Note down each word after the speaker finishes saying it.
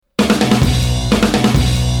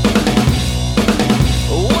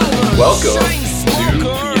Welcome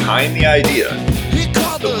to Behind the Idea,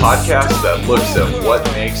 the podcast that looks at what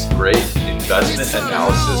makes great investment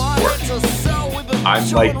analysis work.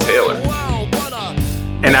 I'm Mike Taylor.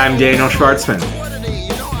 And I'm Daniel Shvartsman.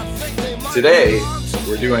 Today,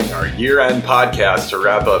 we're doing our year-end podcast to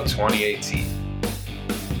wrap up 2018.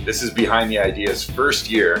 This is Behind the Idea's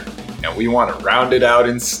first year, and we want to round it out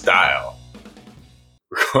in style.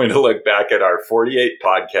 We're going to look back at our 48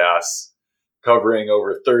 podcasts, covering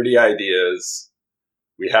over 30 ideas.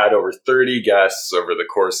 We had over 30 guests over the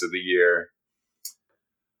course of the year.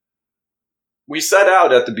 We set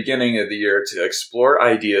out at the beginning of the year to explore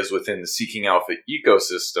ideas within the Seeking Alpha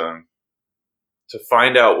ecosystem to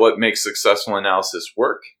find out what makes successful analysis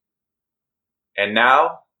work. And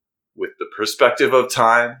now, with the perspective of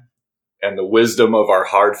time and the wisdom of our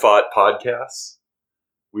hard-fought podcasts,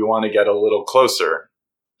 we want to get a little closer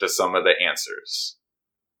to some of the answers.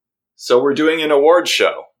 So we're doing an award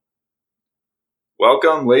show.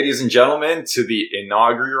 Welcome, ladies and gentlemen, to the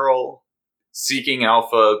inaugural Seeking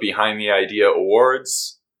Alpha Behind the Idea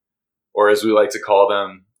Awards, or as we like to call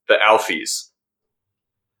them, the Alphies.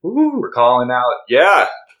 Ooh. We're calling out, yeah.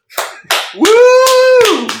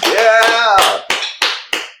 Woo! Yeah!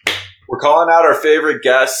 We're calling out our favorite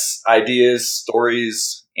guests, ideas,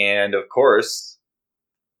 stories, and of course,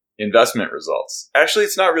 investment results. Actually,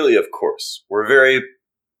 it's not really of course. We're a very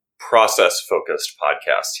process-focused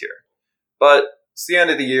podcast here. But it's the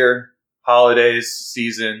end of the year, holidays,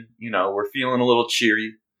 season, we're feeling a little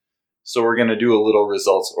cheery. So we're going to do a little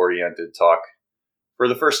results-oriented talk for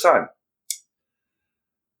the first time.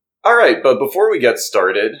 All right, but before we get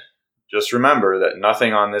started, just remember that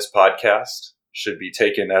nothing on this podcast should be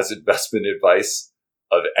taken as investment advice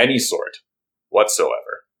of any sort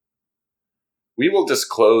whatsoever. We will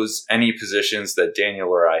disclose any positions that Daniel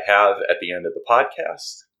or I have at the end of the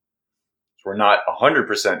podcast. We're not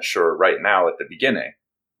 100% sure right now at the beginning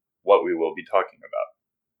what we will be talking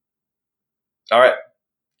about. All right,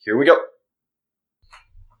 here we go.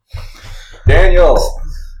 Daniel.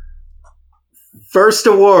 First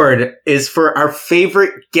award is for our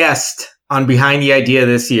favorite guest on Behind the Idea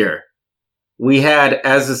this year. We had,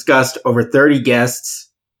 as discussed, over 30 guests.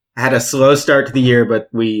 Had a slow start to the year, but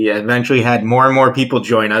we eventually had more and more people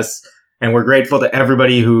join us. And we're grateful to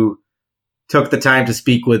everybody who took the time to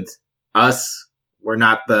speak with us. We're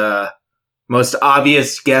not the most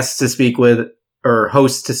obvious guests to speak with or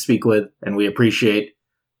hosts to speak with, and we appreciate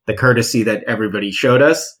the courtesy that everybody showed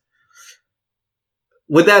us.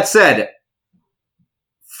 With that said,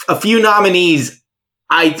 a few nominees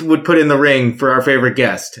I would put in the ring for our favorite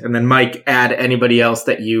guest, and then Mike, add anybody else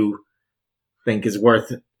that you think is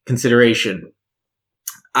worth consideration.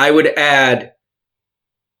 I would add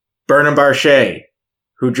Burnham Barchet,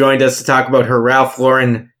 who joined us to talk about her Ralph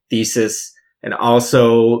Lauren thesis and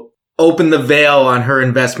also open the veil on her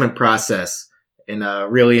investment process in a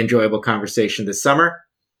really enjoyable conversation this summer.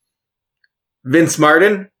 Vince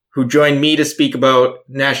Martin, who joined me to speak about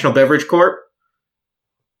National Beverage Corp.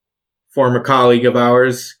 Former colleague of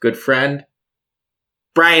ours, good friend.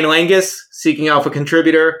 Brian Langus, Seeking Alpha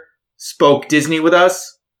contributor, spoke Disney with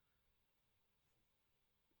us.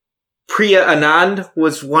 Priya Anand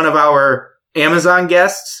was one of our Amazon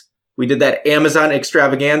guests. We did that Amazon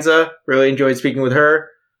extravaganza. Really enjoyed speaking with her.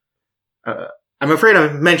 I'm afraid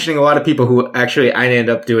I'm mentioning a lot of people who actually I ended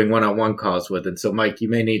up doing one-on-one calls with. And so, Mike, you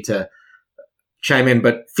may need to chime in.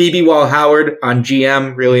 But Phoebe Wall-Howard on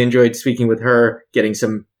GM, really enjoyed speaking with her, getting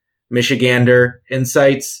some Michigander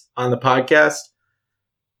insights on the podcast.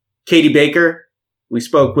 Katie Baker, we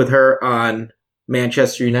spoke with her on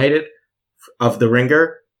Manchester United of the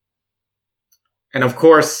Ringer. And of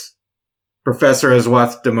course, Professor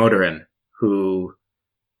Aswath Damodaran, who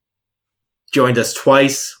joined us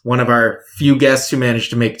twice, one of our few guests who managed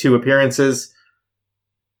to make 2 appearances.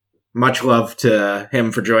 Much love to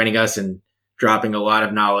him for joining us and dropping a lot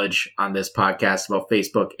of knowledge on this podcast about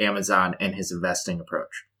Facebook, Amazon, and his investing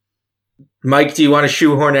approach. Mike, do you want to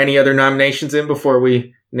shoehorn any other nominations in before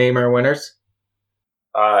we name our winners?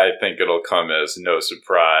 I think it'll come as no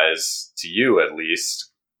surprise to you, at least,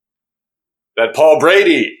 that Paul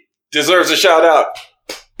Brady deserves a shout out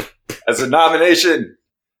as a nomination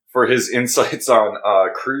for his insights on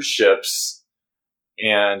cruise ships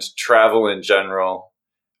and travel in general.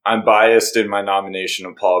 I'm biased in my nomination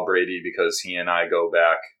of Paul Brady because he and I go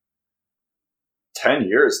back 10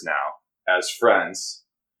 years now as friends,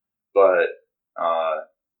 but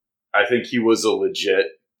I think he was a legit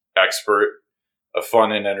expert, a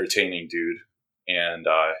fun and entertaining dude, and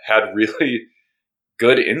had really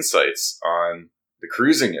good insights on the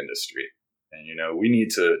cruising industry. And, we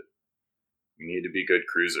need to be good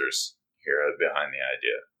cruisers here at Behind the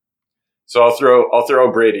Idea. So I'll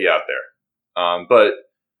throw Brady out there. But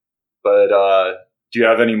do you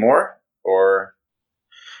have any more or?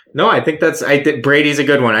 No, I think Brady's a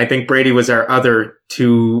good one. I think Brady was our other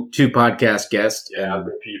two podcast guest. Yeah,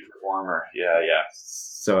 repeat performer. Yeah.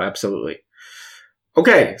 So absolutely.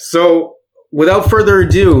 Okay, so without further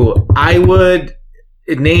ado, I would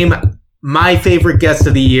name my favorite guest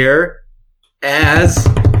of the year as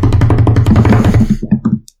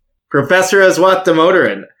Professor Aswat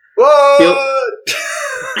Damodaran. What?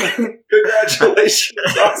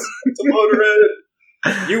 Congratulations,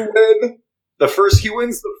 Damodaran. You win. He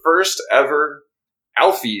wins the first ever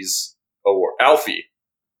Alphies award. Alfie,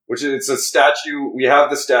 which is a statue. We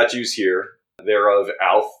have the statues here. They're of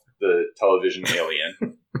Alf, the television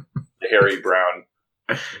alien, the hairy brown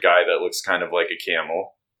guy that looks kind of like a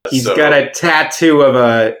camel. He's got a tattoo of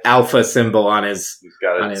a alpha symbol on his. He's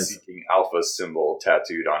got a seeking alpha symbol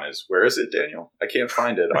tattooed on his. Where is it, Daniel? I can't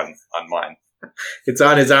find it on mine. It's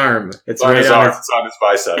on his arm. It's on his arm. It's on his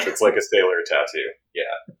bicep. It's like a sailor tattoo.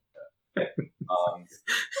 Yeah.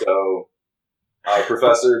 So,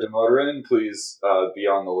 Professor Damodaran, please be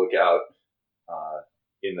on the lookout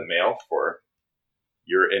in the mail for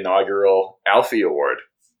your inaugural Alfie Award.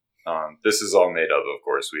 This is all made of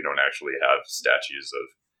course. We don't actually have statues of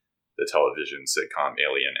the television sitcom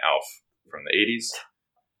alien Alf from the 80s.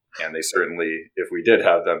 And they certainly, if we did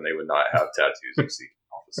have them, they would not have tattoos of seeking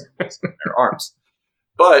alpha symbols on their arms.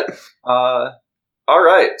 But, all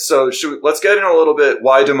right. So let's get in a little bit.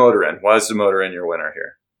 Why Damodaran? Why is Damodaran your winner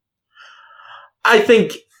here? I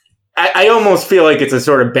think I almost feel like it's a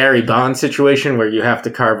sort of Barry Bonds situation where you have to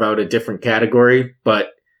carve out a different category,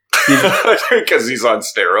 but because he's on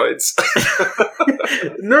steroids.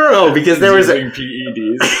 No, because there was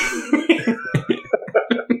PEDs.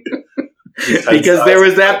 Because there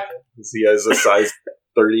was that. He has a size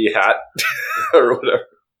 30 hat or whatever.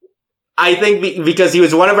 I think because he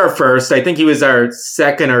was one of our first. I think he was our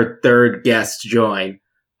second or third guest to join,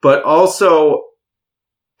 but also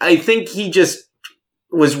I think he just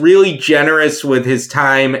was really generous with his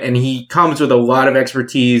time, and he comes with a lot of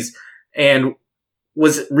expertise and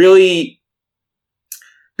was really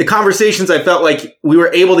the conversations. I felt like we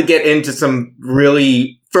were able to get into some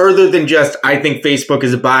really further than just, I think Facebook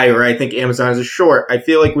is a buy or I think Amazon is a short. I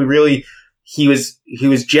feel like he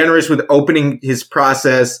was generous with opening his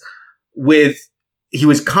process he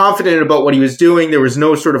was confident about what he was doing. There was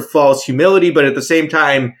no sort of false humility, but at the same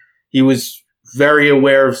time, he was very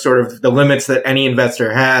aware of sort of the limits that any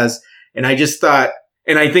investor has. And I just thought,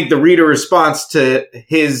 and I think the reader response to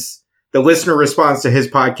the listener response to his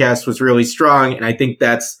podcast was really strong. And I think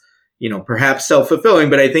that's, perhaps self-fulfilling,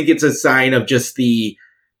 but I think it's a sign of just the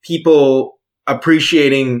people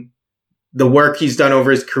appreciating the work he's done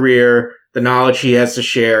over his career, the knowledge he has to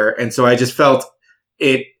share. And so I just felt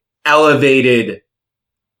it elevated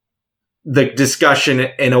the discussion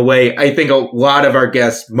in a way. I think a lot of our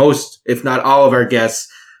guests, most, if not all of our guests,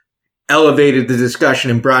 elevated the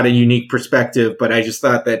discussion and brought a unique perspective, but I just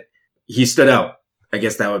thought that he stood out. I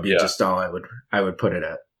guess that would be just all I would put it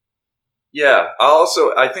at. Yeah.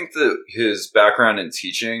 I think that his background in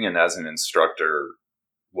teaching and as an instructor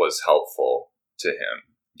was helpful to him,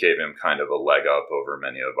 gave him kind of a leg up over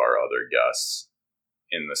many of our other guests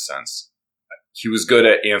in the sense he was good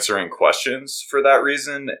at answering questions for that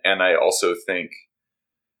reason. And I also think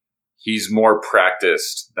he's more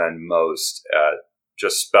practiced than most at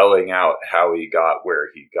just spelling out how he got where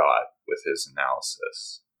he got with his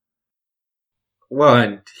analysis. Well,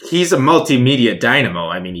 and he's a multimedia dynamo.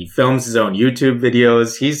 I mean, he films his own YouTube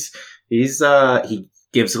videos. He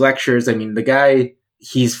gives lectures. I mean, the guy,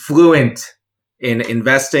 he's fluent in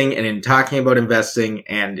investing and in talking about investing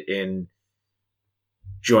and in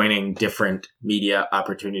joining different media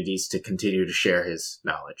opportunities to continue to share his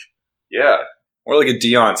knowledge. Yeah. More like a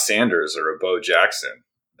Deion Sanders or a Bo Jackson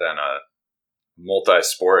than a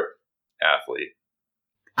multi-sport athlete.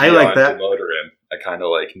 I like that. Damodaran. I kind of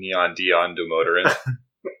like Neon Dion Damodaran.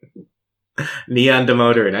 Neon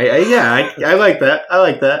Damodaran. I like that. I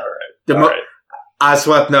like that. All right.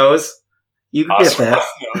 Aswat knows. You can get that.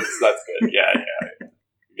 Knows. That's good. Yeah.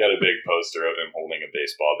 We got a big poster of him holding a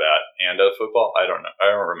baseball bat and a football. I don't know. I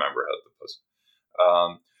don't remember how the poster.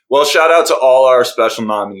 Well, shout out to all our special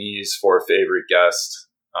nominees for favorite guest.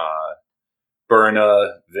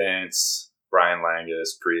 Berna, Vince, Brian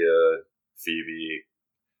Langus, Priya, Phoebe,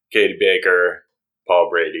 Katie Baker, Paul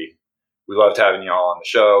Brady. We loved having y'all on the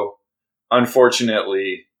show.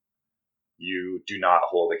 Unfortunately, you do not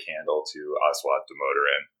hold a candle to Aswat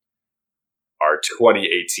Damodaran, our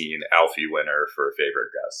 2018 Alfie winner for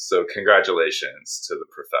favorite guest. So congratulations to the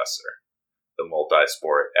professor, the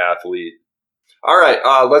multi-sport athlete. All right,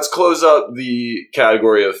 let's close up the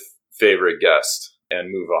category of favorite guest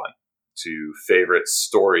and move on to favorite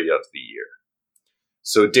story of the year.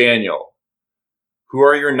 So, Daniel, who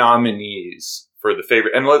are your nominees for the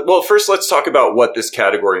favorite? And well, first let's talk about what this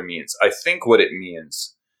category means. I think what it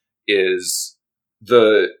means is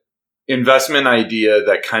the investment idea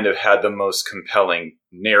that kind of had the most compelling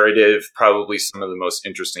narrative, probably some of the most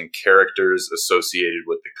interesting characters associated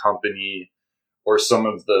with the company, or some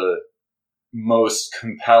of the most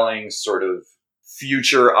compelling sort of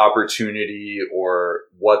future opportunity, or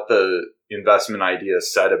what the investment idea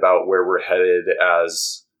said about where we're headed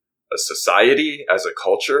as a society, as a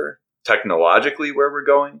culture, technologically, where we're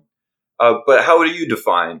going. But how do you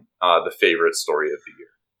define the favorite story of the year?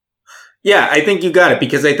 Yeah, I think you got it,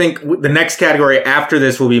 because I think the next category after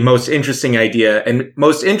this will be most interesting idea. And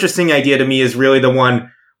most interesting idea to me is really the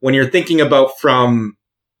one when you're thinking about from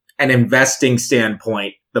an investing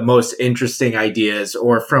standpoint, the most interesting ideas,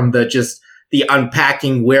 or from the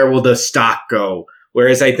unpacking, where will the stock go?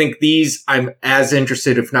 Whereas I think these, I'm as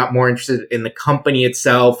interested, if not more interested, in the company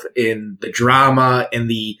itself, in the drama, and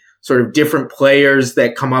the sort of different players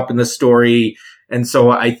that come up in the story. And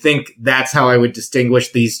so I think that's how I would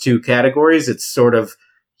distinguish these two categories. It's sort of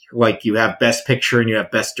like you have best picture and you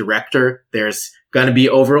have best director. There's going to be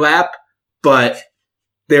overlap, but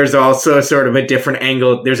there's also sort of a different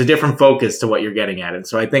angle. There's a different focus to what you're getting at. And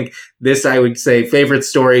so I think this, I would say, favorite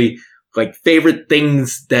story, like favorite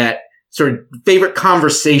things that sort of favorite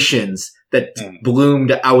conversations that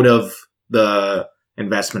bloomed out of the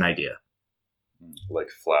investment idea. Like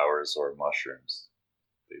flowers or mushrooms.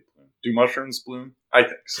 They bloom. Do mushrooms bloom? I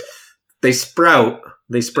think so. They sprout.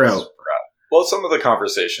 Well, some of the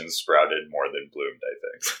conversations sprouted more than bloomed, I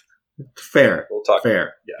think. Fair. We'll talk.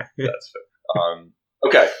 Fair. Yeah, that's fair.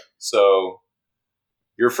 Okay, so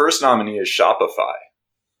your first nominee is Shopify.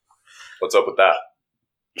 What's up with that?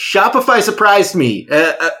 Shopify surprised me.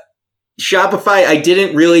 Shopify, I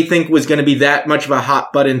didn't really think was going to be that much of a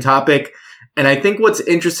hot button topic. And I think what's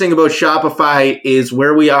interesting about Shopify is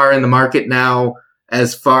where we are in the market now,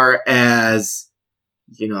 as far as,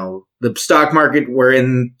 you know, the stock market.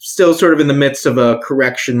 We're still sort of in the midst of a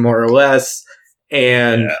correction, more or less.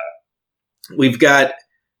 And we've got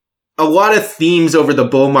a lot of themes over the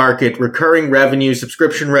bull market: recurring revenue,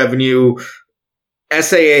 subscription revenue,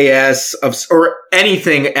 SaaS, or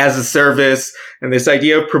anything as a service. And this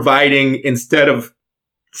idea of providing, instead of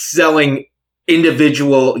selling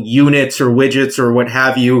individual units or widgets or what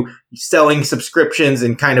have you, selling subscriptions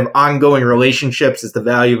and kind of ongoing relationships is the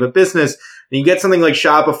value of a business. And you get something like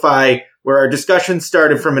Shopify, where our discussion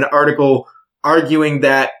started from an article arguing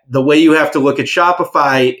that the way you have to look at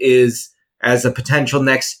Shopify is as a potential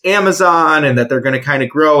next Amazon, and that they're going to kind of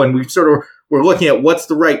grow. And we're looking at what's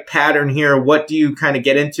the right pattern here. What do you kind of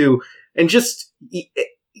get into? And just,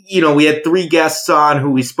 you know, we had 3 guests on who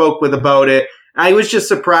we spoke with about it. I was just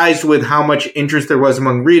surprised with how much interest there was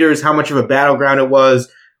among readers, how much of a battleground it was,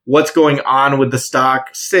 what's going on with the stock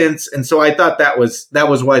since. And so I thought that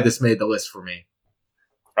was why this made the list for me.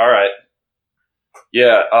 All right.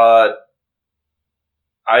 Yeah.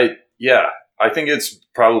 I think it's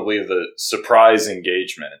probably the surprise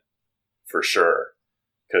engagement for sure,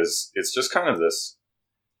 because it's just kind of this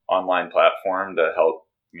online platform to help,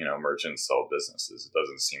 you know, merchants sell businesses. It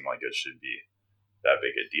doesn't seem like it should be that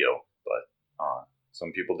big a deal, but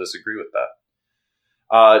some people disagree with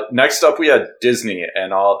that. Next up, we had Disney,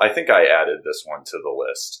 and I think I added this one to the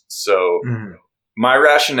list. So my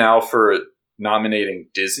rationale for nominating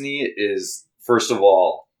Disney is, first of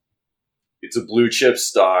all, it's a blue chip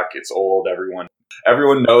stock. It's old.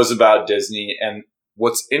 Everyone knows about Disney. And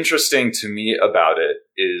what's interesting to me about it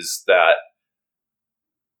is that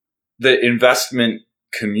the investment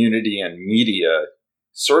community and media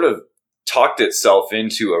sort of talked itself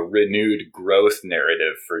into a renewed growth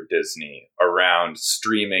narrative for Disney around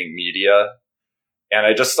streaming media. And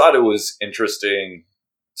I just thought it was interesting,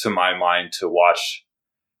 to my mind, to watch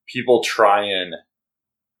people try and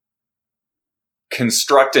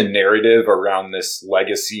construct a narrative around this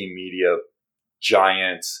legacy media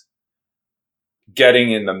giant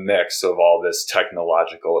getting in the mix of all this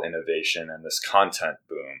technological innovation and this content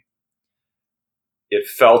boom. It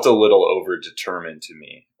felt a little overdetermined to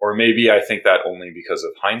me. Or maybe I think that only because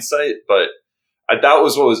of hindsight, but that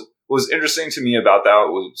was what was interesting to me about that.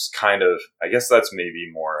 Was kind of, I guess that's maybe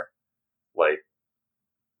more like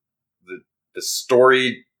the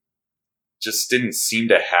story just didn't seem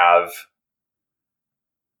to have,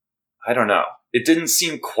 I don't know. It didn't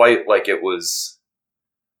seem quite like it was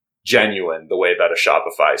genuine the way that a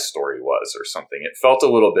Shopify story was or something. It felt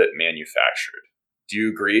a little bit manufactured. Do you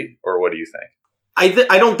agree? Or what do you think? I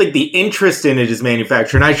don't think the interest in it is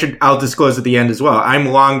manufactured. And I'll disclose at the end as well. I'm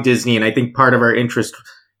long Disney, and I think part of our interest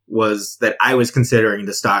was that I was considering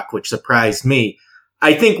the stock, which surprised me.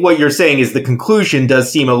 I think what you're saying is the conclusion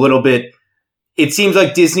does seem a little bit, it seems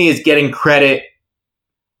like Disney is getting credit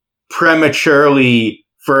prematurely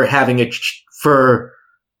for for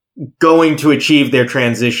going to achieve their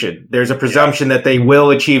transition. There's a presumption that they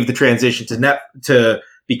will achieve the transition to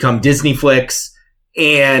become Disney Flicks.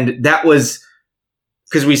 And that was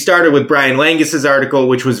because we started with Brian Langus's article,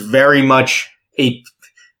 which was very much a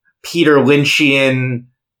Peter Lynchian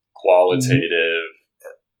qualitative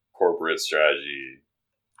corporate strategy.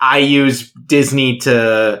 I use Disney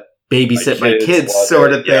to babysit my kids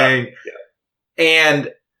sort of thing. Yeah.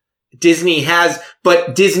 And Disney has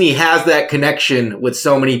that connection with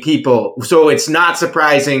so many people. So it's not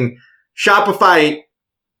surprising. Shopify,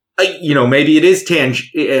 maybe it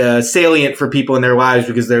is salient for people in their lives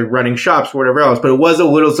because they're running shops or whatever else, but it was a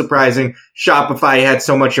little surprising Shopify had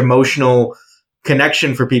so much emotional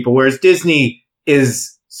connection for people, whereas Disney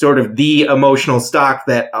is sort of the emotional stock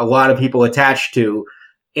that a lot of people attach to.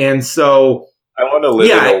 And so I want to live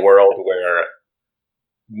in a world where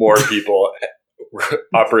more people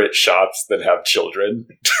operate shops that have children.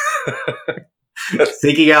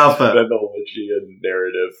 Thinking Alpha. Then the Lynchian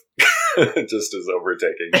narrative just is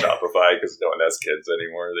overtaking Shopify because no one has kids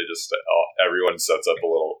anymore. They just everyone sets up a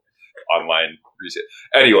little online resale.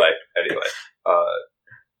 Anyway,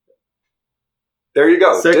 there you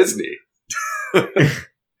go, Disney.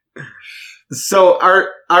 So our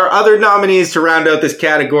other nominees to round out this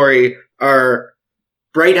category are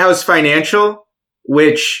Bright House Financial,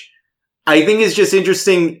 which I think is just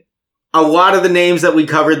interesting. A lot of the names that we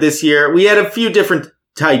covered this year, we had a few different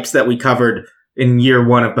types that we covered in year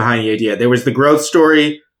one of Behind the Idea. There was the growth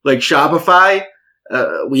story, like Shopify.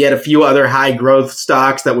 We had a few other high growth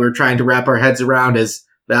stocks that we were trying to wrap our heads around as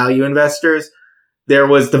value investors. There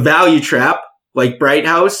was the value trap, like Bright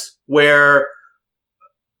House, where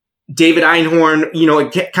David Einhorn,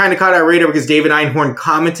 it kind of caught our radar because David Einhorn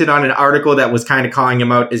commented on an article that was kind of calling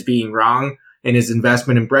him out as being wrong in his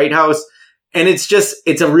investment in Bright House. And it's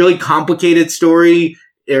a really complicated story.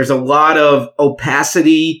 There's a lot of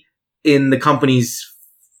opacity in the company's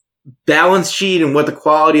balance sheet and what the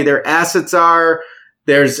quality of their assets are.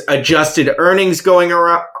 There's adjusted earnings going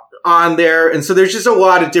on there. And so there's just a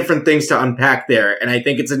lot of different things to unpack there. And I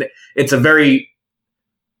think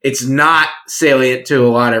it's not salient to a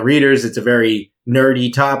lot of readers. It's a very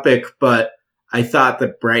nerdy topic, but I thought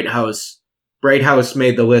that Bright House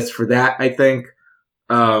made the list for that, I think.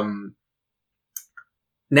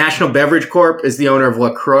 National Beverage Corp is the owner of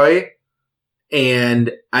LaCroix.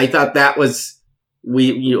 And I thought that was,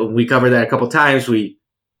 we covered that a couple times. We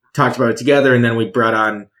talked about it together, and then we brought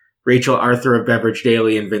on Rachel Arthur of Beverage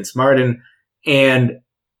Daily and Vince Martin. And,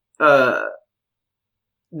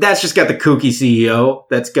 that's just got the kooky CEO.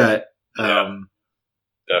 That's got,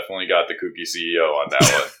 definitely got the kooky CEO on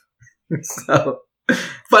that one. So,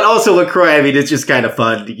 but also LaCroix, I mean, it's just kind of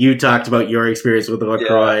fun. You talked about your experience with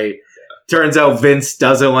LaCroix. Yeah. Turns out Vince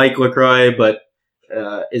doesn't like LaCroix, but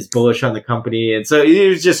is bullish on the company. And so it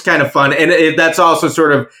was just kind of fun. And that's also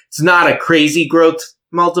sort of, it's not a crazy growth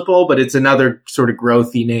multiple, but it's another sort of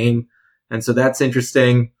growthy name. And so that's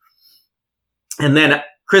interesting. And then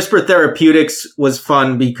CRISPR Therapeutics was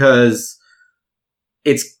fun because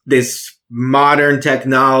it's this modern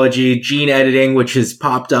technology, gene editing, which has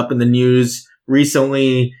popped up in the news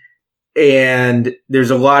recently. And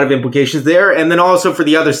there's a lot of implications there. And then also for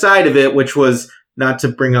the other side of it, which was not to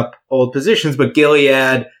bring up old positions, but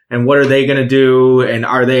Gilead and what are they going to do? And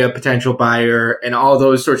are they a potential buyer and all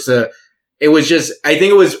those sorts of, it was just, I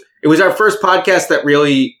think it was our first podcast that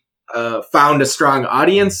really found a strong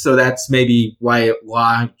audience. So that's maybe why it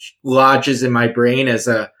lodges in my brain as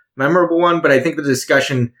a memorable one. But I think the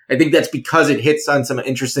discussion, I think that's because it hits on some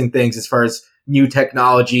interesting things as far as new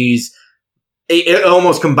technologies. It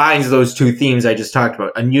almost combines those two themes I just talked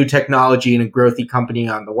about, a new technology and a growthy company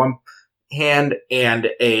on the one hand and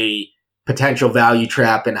a potential value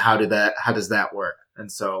trap. And how does that work? And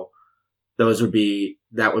so that would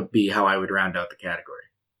be how I would round out the category.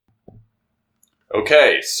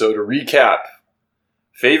 Okay, so to recap,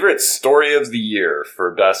 favorite story of the year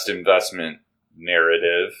for best investment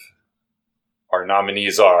narrative. Our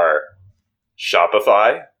nominees are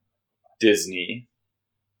Shopify, Disney,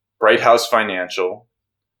 Bright House Financial,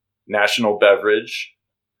 National Beverage,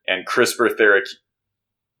 and CRISPR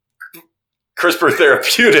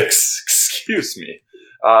Therapeutics. Excuse me.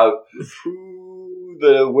 Who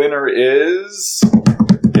the winner is?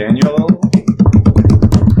 Daniel?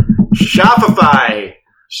 Shopify.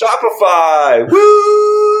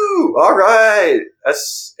 Woo! All right.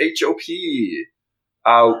 SHOP.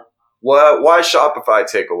 Why Shopify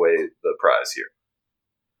take away the prize here?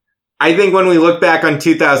 I think when we look back on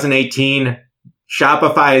 2018,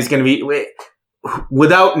 Shopify is going to be,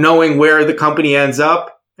 without knowing where the company ends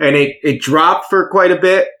up, and it dropped for quite a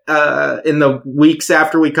bit in the weeks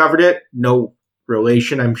after we covered it. No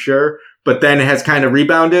relation, I'm sure, but then it has kind of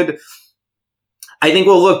rebounded. I think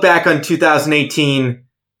we'll look back on 2018,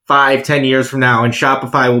 5-10 years from now, and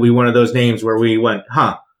Shopify will be one of those names where we went,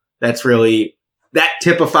 that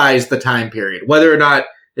typifies the time period. Whether or not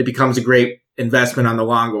it becomes a great investment on the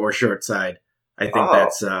long or short side, I think I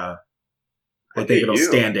think it'll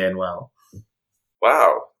stand in well.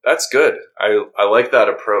 Wow, that's good. I like that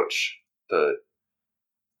approach. The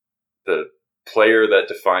player that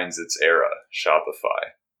defines its era, Shopify.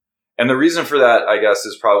 And the reason for that, I guess,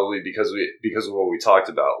 is probably because of what we talked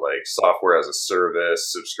about, like software as a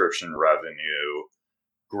service, subscription revenue,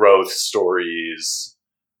 growth stories,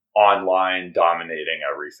 online dominating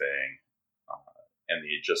everything, and the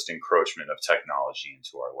just encroachment of technology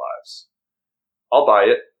into our lives. I'll buy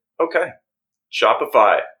it. Okay.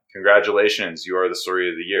 Shopify. Congratulations. You are the story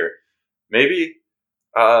of the year. Maybe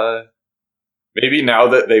now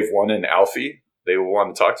that they've won an Alfie, they will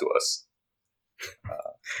want to talk to us.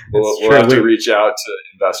 We'll have to reach out to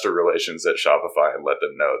investor relations at Shopify and let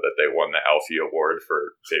them know that they won the Alfie Award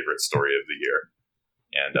for favorite story of the year.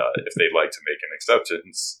 And if they'd like to make an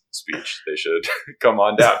acceptance speech, they should come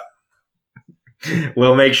on down.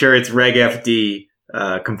 We'll make sure it's Reg FD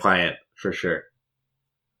compliant for sure.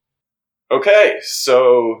 Okay,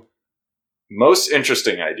 so most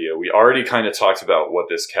interesting idea. We already kind of talked about what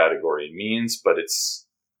this category means, but it's,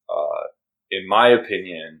 in my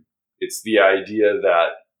opinion, it's the idea that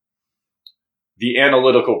the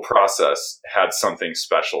analytical process had something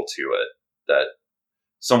special to it, that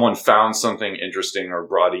someone found something interesting or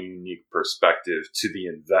brought a unique perspective to the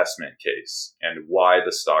investment case and why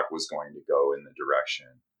the stock was going to go in the direction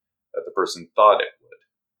that the person thought it would.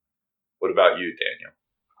 What about you, Daniel?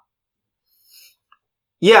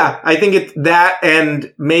 Yeah, I think it's that,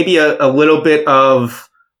 and maybe a little bit of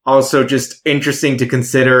also just interesting to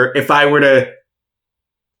consider if I were to,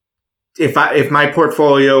 if my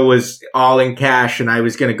portfolio was all in cash and I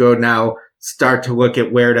was going to go now start to look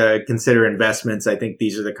at where to consider investments, I think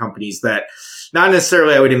these are the companies that not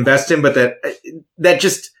necessarily I would invest in, but that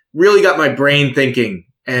just really got my brain thinking.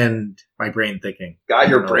 Got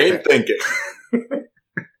your brain thinking.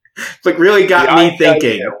 But really got me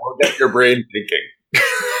thinking. We'll get your brain thinking.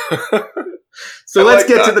 So let's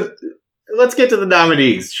get to the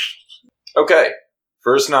nominees. Okay.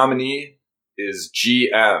 First nominee is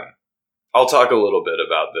GM. I'll talk a little bit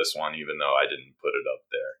about this one, even though I didn't put it up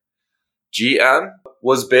there. GM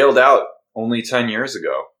was bailed out only 10 years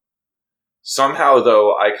ago. Somehow,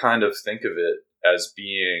 though, I kind of think of it as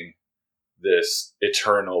being this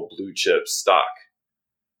eternal blue chip stock.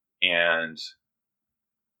 And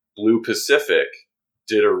Blue Pacific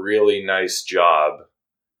did a really nice job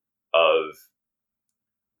of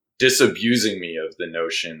disabusing me of the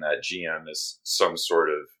notion that GM is some sort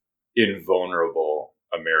of invulnerable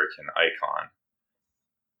American icon,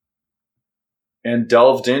 and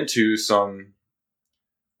delved into some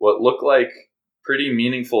what looked like pretty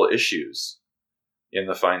meaningful issues in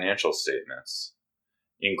the financial statements,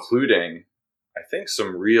 including, I think,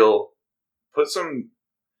 put some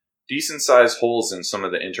decent sized holes in some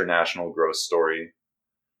of the international growth story.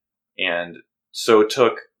 And so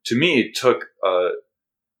took a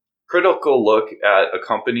critical look at a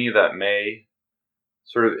company that may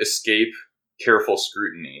sort of escape careful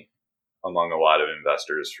scrutiny among a lot of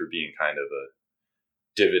investors for being kind of a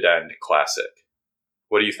dividend classic.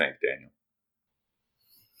 What do you think, Daniel?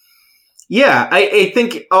 Yeah, I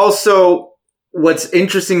think also what's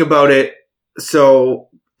interesting about it, so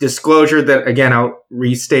disclosure that, again, I'll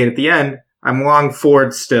restate at the end, I'm long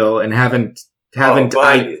Ford still and haven't. When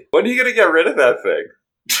are you going to get rid of that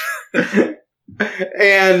thing?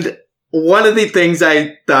 And one of the things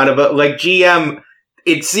I thought about, like GM,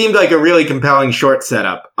 it seemed like a really compelling short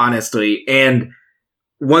setup, honestly. And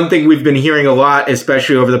one thing we've been hearing a lot,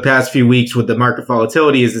 especially over the past few weeks with the market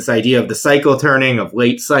volatility, is this idea of the cycle turning, of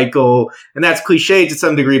late cycle. And that's cliche to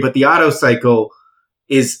some degree, but the auto cycle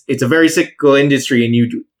it's a very cyclical industry, and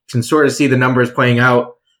you can sort of see the numbers playing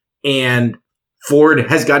out. And Ford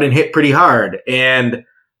has gotten hit pretty hard. And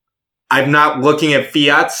I'm not looking at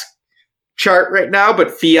Fiat's chart right now, but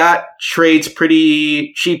Fiat trades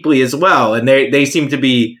pretty cheaply as well. And they seem to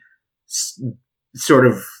be sort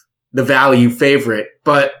of the value favorite.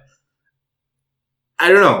 But I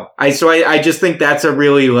don't know. I just think that's a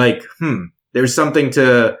really there's something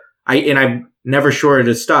to, I'm never shorted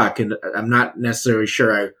a stock, and I'm not necessarily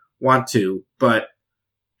sure I want to, but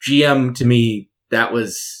GM to me, that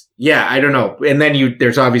was, I don't know. And then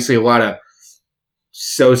there's obviously a lot of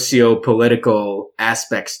socio-political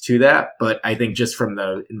aspects to that, but I think just from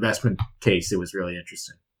the investment case, it was really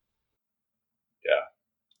interesting. Yeah,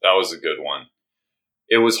 that was a good one.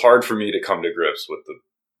 It was hard for me to come to grips with the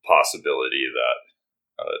possibility that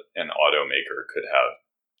an automaker could have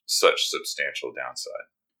such substantial downside.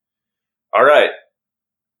 All right.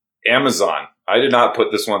 Amazon. I did not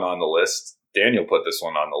put this one on the list. Daniel put this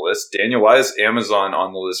one on the list. Daniel, why is Amazon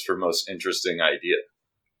on the list for most interesting idea?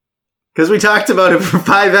 Because we talked about it for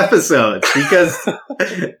 5 episodes. Because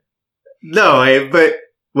but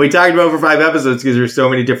we talked about it for 5 episodes because there's so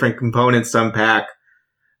many different components to unpack.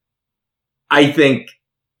 I think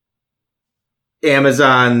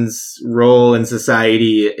Amazon's role in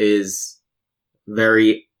society is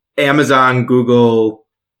very Amazon, Google.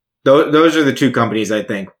 Those are the 2 companies I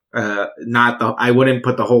think. I wouldn't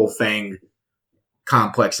put the whole FANG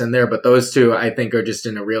complex in there, but those 2 I think are just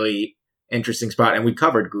in a really interesting spot. And we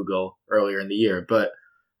covered Google earlier in the year, but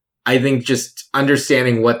I think just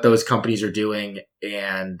understanding what those companies are doing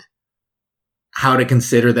and how to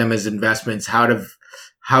consider them as investments, how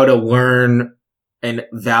to learn and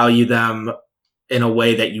value them in a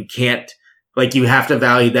way that you can't, like you have to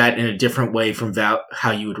value that in a different way from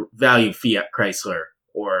how you would value Fiat Chrysler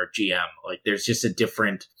or GM. Like there's just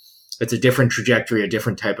it's a different trajectory, a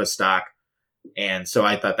different type of stock. And so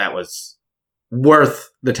I thought that was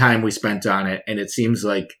worth the time we spent on it. And it seems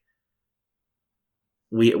like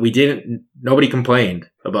nobody complained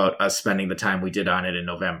about us spending the time we did on it in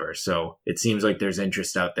November. So it seems like there's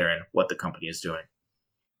interest out there in what the company is doing.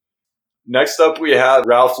 Next up, we have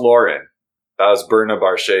Ralph Lauren. That was Berna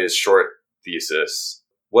Barchet's short thesis.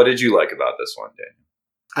 What did you like about this one, Daniel?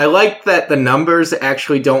 I like that the numbers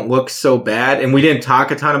actually don't look so bad. And we didn't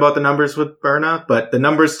talk a ton about the numbers with Berna, but the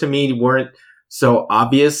numbers to me weren't so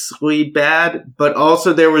obviously bad. But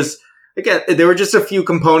also there were just a few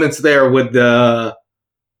components there with the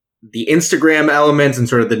Instagram elements and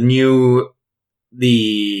sort of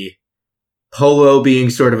the Polo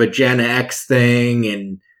being sort of a Gen X thing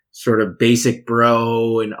and sort of basic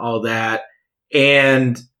bro and all that.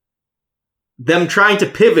 And them trying to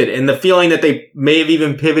pivot and the feeling that they may have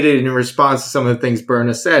even pivoted in response to some of the things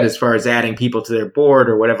Berna said as far as adding people to their board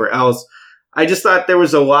or whatever else. I just thought there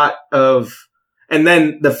was a lot of, and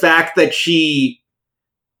then the fact that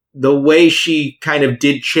the way she kind of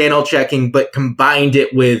did channel checking, but combined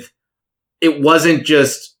it with, it wasn't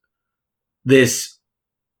just this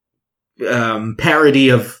parody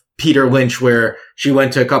of Peter Lynch where she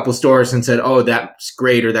went to a couple stores and said, oh, that's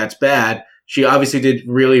great or that's bad. She obviously did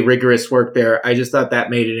really rigorous work there. I just thought that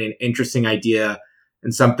made it an interesting idea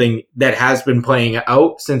and something that has been playing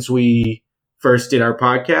out since we first did our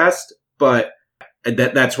podcast. But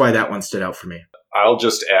that's why that one stood out for me. I'll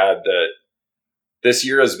just add that this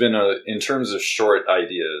year has been in terms of short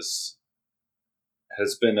ideas,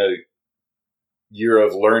 has been a year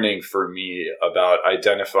of learning for me about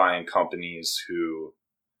identifying companies who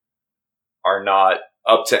are not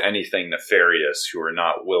up to anything nefarious, who are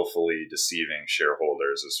not willfully deceiving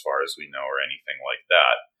shareholders as far as we know or anything like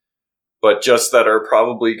that, but just that are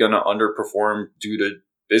probably going to underperform due to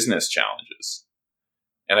business challenges.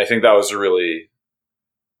 And I think that was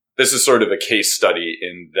this is sort of a case study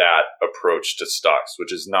in that approach to stocks,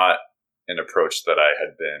 which is not an approach that I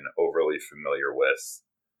had been overly familiar with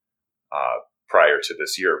prior to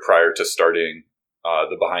this year, prior to starting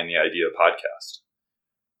the Behind the Idea podcast.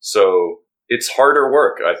 So it's harder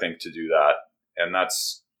work, I think, to do that. And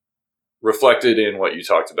that's reflected in what you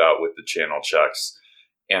talked about with the channel checks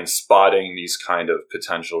and spotting these kind of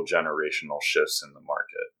potential generational shifts in the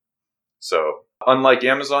market. So unlike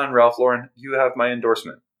Amazon, Ralph Lauren, you have my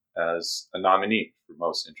endorsement as a nominee for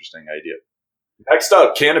most interesting idea. Next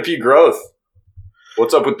up, Canopy Growth.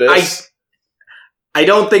 What's up with this? I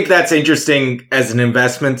don't think that's interesting as an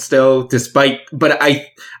investment still, but I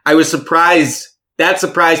was surprised. That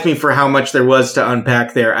surprised me for how much there was to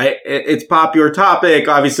unpack there. It's popular topic.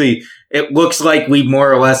 Obviously, it looks like we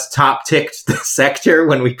more or less top ticked the sector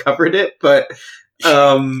when we covered it, but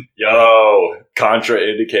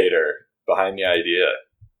contraindicator behind the idea.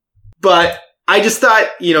 But I just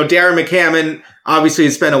thought, Darren McCammon obviously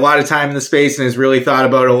has spent a lot of time in the space and has really thought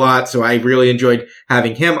about it a lot. So I really enjoyed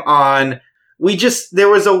having him on. There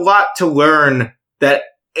was a lot to learn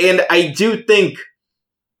and I do think,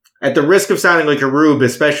 at the risk of sounding like a rube,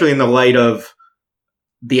 especially in the light of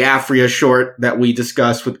the Afria short that we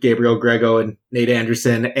discussed with Gabriel Grego and Nate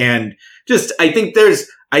Anderson, and just, I think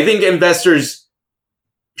investors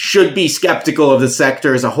should be skeptical of the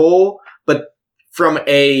sector as a whole, but from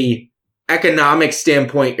a economic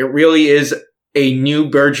standpoint, it really is a new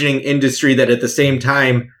burgeoning industry that at the same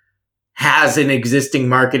time has an existing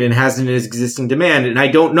market and has an existing demand. And I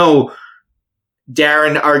don't know,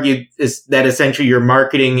 Darren argued that essentially your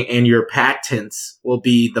marketing and your patents will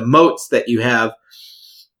be the moats that you have.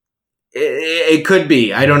 It could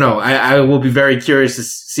be. I don't know. I will be very curious to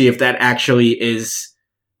see if that actually is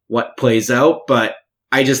what plays out. But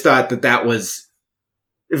I just thought that was,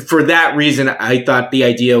 for that reason, I thought the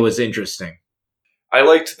idea was interesting. I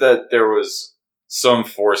liked that there was some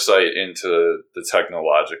foresight into the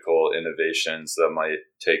technological innovations that might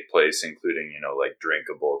take place, including, like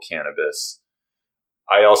drinkable cannabis.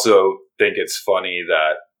 I also think it's funny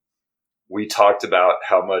that we talked about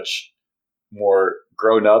how much more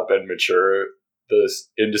grown up and mature this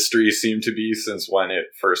industry seemed to be since when it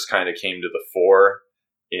first kind of came to the fore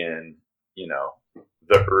in,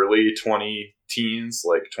 the early 20-teens,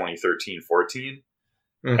 like 2013, 14.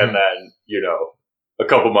 Mm-hmm. And then, a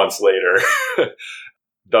couple months later,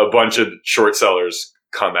 a bunch of short sellers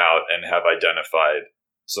come out and have identified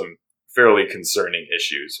some fairly concerning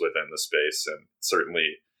issues within the space, and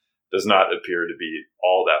certainly does not appear to be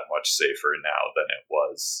all that much safer now than it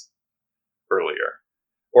was earlier.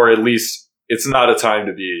 Or at least it's not a time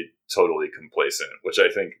to be totally complacent, which I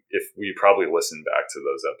think if we probably listen back to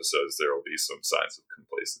those episodes, there will be some signs of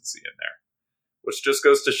complacency in there, which just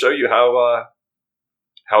goes to show you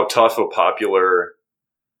how tough a popular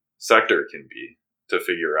sector can be to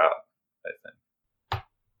figure out, I think.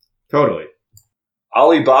 Totally.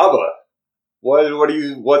 Alibaba.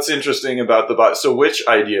 What's interesting about the so which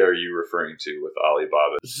idea are you referring to with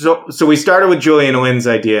Alibaba? So we started with Julian Nguyen's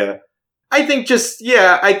idea. I think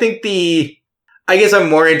I guess I'm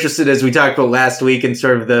more interested, as we talked about last week, in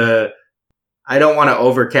sort of I don't want to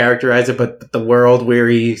over-characterize it, but the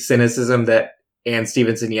world-weary cynicism that Anne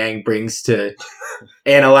Stevenson Yang brings to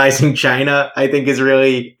analyzing China, I think is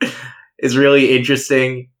really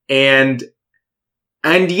interesting. And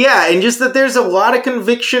just that there's a lot of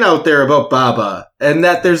conviction out there about Baba, and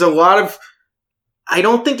that there's a lot of, I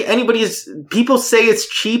don't think people say it's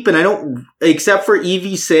cheap, and I don't, except for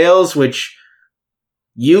EV sales, which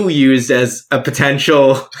you used as a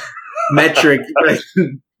potential metric,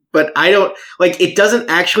 but I don't, it doesn't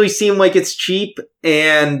actually seem like it's cheap,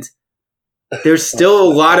 and there's still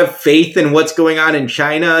a lot of faith in what's going on in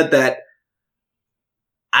China that,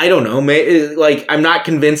 I don't know, I'm not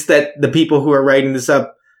convinced that the people who are writing this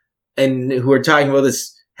up and who are talking about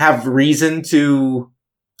this have reason to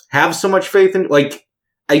have so much faith in,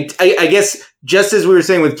 I guess, just as we were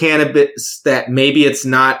saying with cannabis, that maybe it's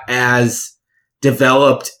not as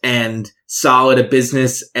developed and solid a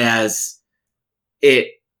business as it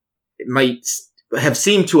might have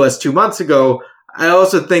seemed to us 2 months ago. I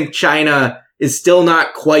also think China is still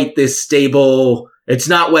not quite this stable. It's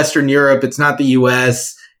not Western Europe. It's not the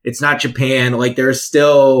US. It's not Japan. There's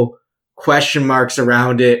still question marks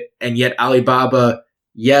around it. And yet Alibaba,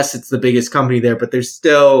 yes, it's the biggest company there, but there's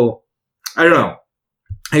still, I don't know.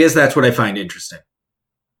 I guess that's what I find interesting.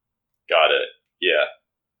 Got it. Yeah.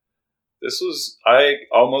 I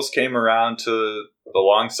almost came around to the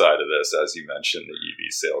long side of this. As you mentioned, the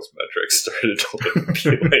EV sales metrics started to look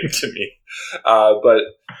appealing to me. But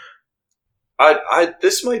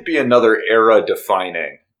this might be another era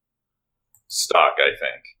defining stock, I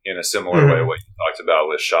think, in a similar way what you talked about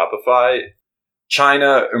with Shopify.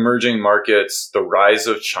 China, emerging markets, the rise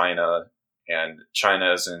of China, and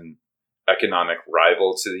China as an economic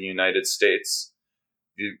rival to the United States.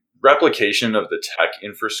 The replication of the tech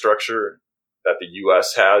infrastructure that the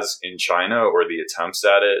US has in China, or the attempts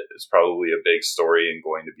at it, is probably a big story and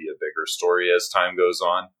going to be a bigger story as time goes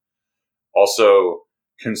on. Also,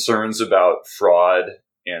 concerns about fraud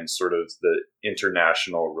and sort of the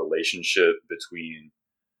international relationship between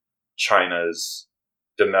China's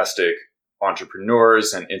domestic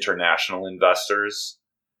entrepreneurs and international investors,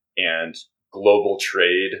 and global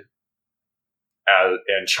trade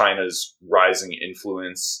and China's rising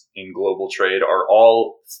influence in global trade are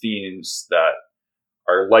all themes that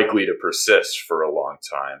are likely to persist for a long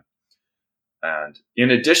time. And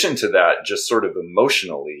in addition to that, just sort of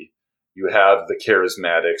emotionally, you have the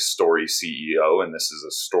charismatic story CEO, and this is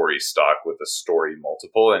a story stock with a story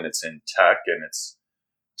multiple, and it's in tech, and it's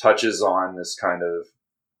touches on this kind of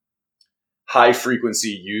high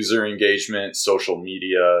frequency user engagement, social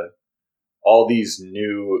media, all these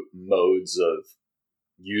new modes of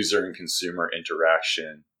user and consumer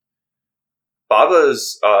interaction.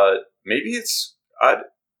 Baba's, maybe it's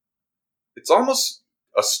almost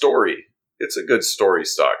a story. It's a good story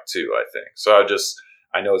stock too, I think. So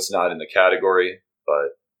I know it's not in the category,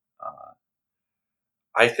 but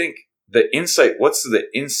I think what's the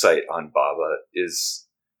insight on Baba is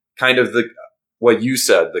kind of what you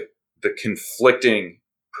said, the conflicting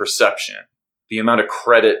perception, the amount of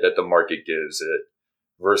credit that the market gives it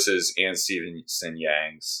versus Ann Stevenson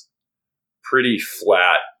Yang's pretty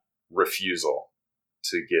flat refusal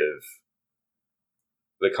to give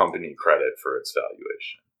the company credit for its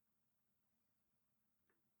valuation.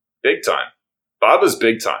 Big time. Baba's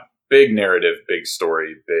big time. Big narrative, big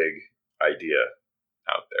story, big idea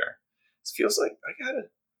out there. It feels like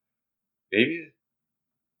maybe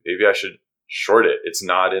I should short it. It's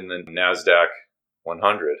not in the NASDAQ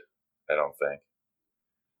 100, I don't think.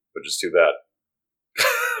 Which is too bad.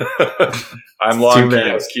 I'm long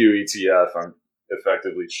QSQ ETF. I'm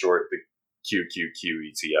effectively short the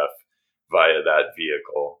QQQ ETF via that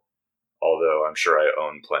vehicle. Although I'm sure I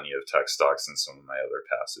own plenty of tech stocks in some of my other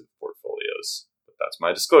passive portfolios. But that's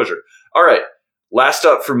my disclosure. All right. Last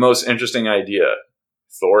up for most interesting idea.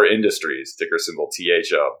 Thor Industries, ticker symbol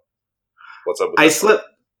THO. What's up with that?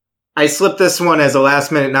 I slipped this one as a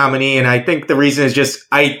last minute nominee, and I think the reason is just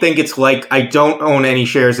I think it's like I don't own any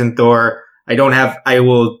shares in Thor. I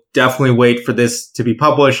will definitely wait for this to be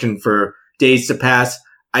published and for days to pass.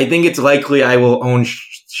 I think it's likely I will own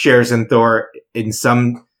shares in Thor in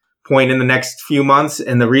some point in the next few months.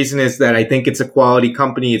 And the reason is that I think it's a quality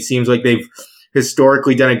company. It seems like they've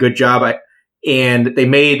historically done a good job, and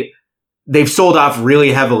they've sold off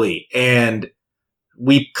really heavily. And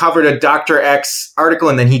we covered a Dr. X article,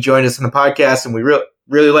 and then he joined us on the podcast, and we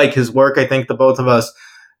really like his work. I think the both of us,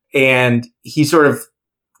 and he sort of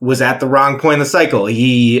was at the wrong point in the cycle.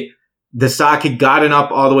 The stock had gotten up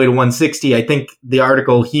all the way to 160. I think the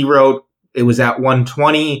article he wrote, it was at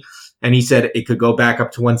 120, and he said it could go back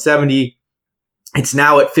up to 170. It's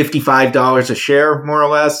now at $55 a share, more or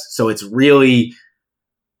less. So it's really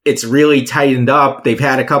tightened up. They've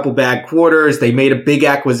had a couple bad quarters. They made a big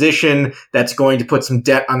acquisition that's going to put some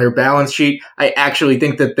debt on their balance sheet. I actually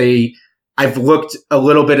think that I've looked a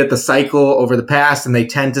little bit at the cycle over the past, and they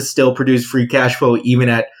tend to still produce free cash flow even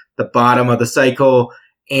at the bottom of the cycle.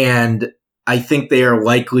 And I think they are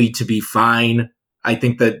likely to be fine. I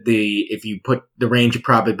think that if you put the range of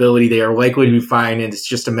probability, they are likely to be fine. And it's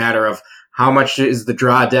just a matter of how much is the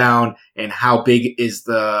drawdown and how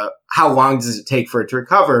long does it take for it to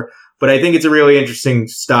recover? But I think it's a really interesting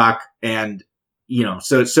stock. And,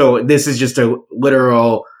 so this is just a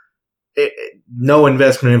literal, no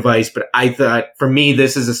investment advice, but I thought for me,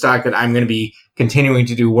 this is a stock that I'm going to be continuing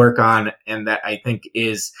to do work on. And that I think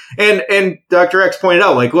is, and Dr. X pointed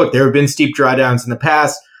out, like, look, there have been steep drawdowns in the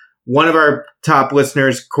past. One of our top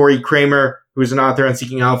listeners, Corey Kramer, who's an author on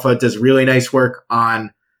Seeking Alpha, does really nice work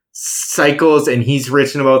on cycles, and he's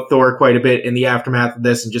written about Thor quite a bit in the aftermath of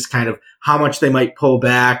this and just kind of how much they might pull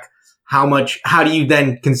back, how do you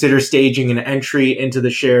then consider staging an entry into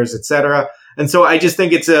the shares, etc. And so I just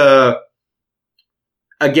think it's this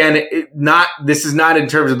is not in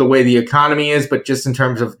terms of the way the economy is, but just in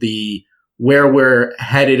terms of where we're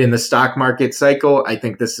headed in the stock market cycle. I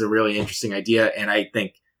think this is a really interesting idea, and I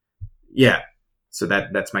think, so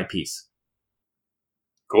that's my piece.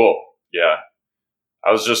 Cool. Yeah.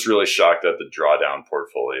 I was just really shocked at the drawdown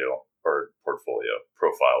portfolio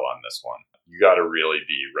profile on this one. You got to really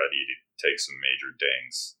be ready to take some major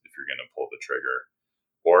dings if you're going to pull the trigger,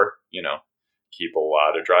 or, keep a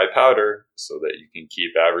lot of dry powder so that you can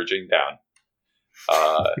keep averaging down.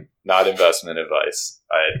 Not investment advice.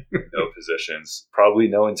 I had no positions, probably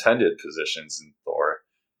no intended positions in Thor,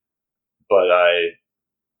 but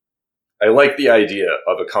I like the idea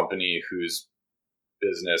of a company whose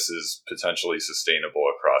business is potentially sustainable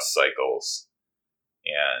across cycles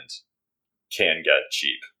and can get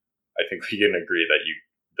cheap. I think we can agree that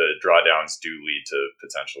the drawdowns do lead to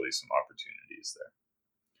potentially some opportunities there.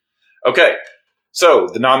 Okay, so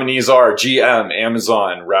the nominees are GM,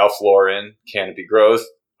 Amazon, Ralph Lauren, Canopy Growth,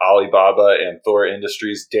 Alibaba, and Thor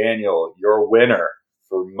Industries. Daniel, your winner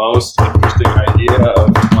for most interesting idea of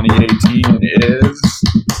 2018 is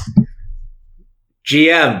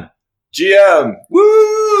GM.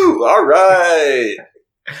 Woo! All right.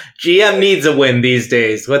 GM needs a win these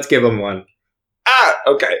days. Let's give him one.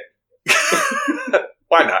 Okay.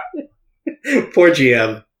 Why not? Poor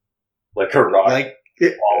GM. Like a rock.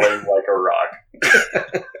 Falling like a rock.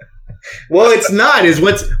 Well, it's not.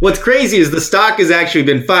 What's crazy is the stock has actually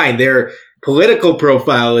been fine. Their political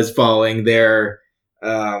profile is falling. Their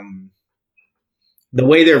the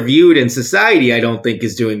way they're viewed in society, I don't think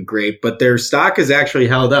is doing great, but their stock has actually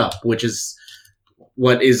held up, which is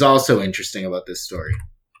what is also interesting about this story.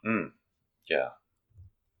 Yeah.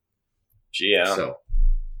 GM. So.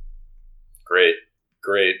 Great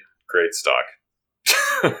stock.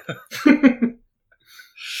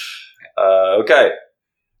 Okay.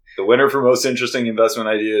 The winner for most interesting investment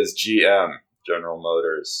idea is GM, General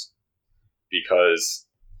Motors, because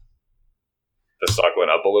the stock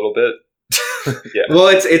went up a little bit. Yeah. Well,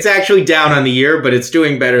 it's actually down on the year, but it's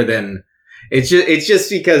doing better than it's just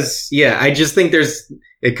because I just think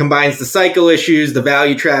it combines the cycle issues, the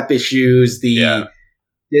value trap issues, the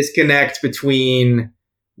disconnect between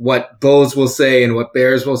what bulls will say and what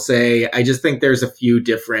bears will say. I just think there's a few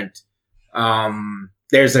different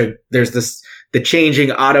there's the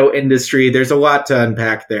changing auto industry. There's a lot to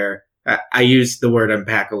unpack there. I use the word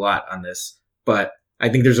unpack a lot on this, but I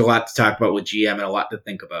think there's a lot to talk about with GM and a lot to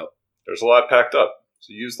think about. There's a lot packed up,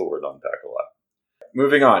 so use the word unpack a lot.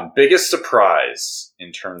 Moving on, biggest surprise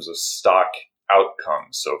in terms of stock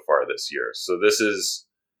outcomes so far this year. So this is,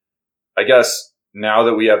 I guess, now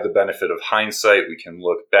that we have the benefit of hindsight, we can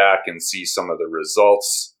look back and see some of the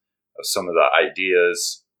results of some of the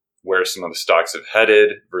ideas, where some of the stocks have headed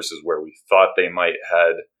versus where we thought they might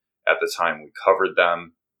head at the time we covered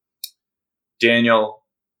them. Daniel,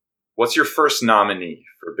 what's your first nominee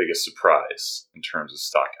for biggest surprise in terms of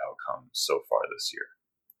stock outcomes so far this year?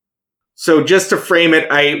 So just to frame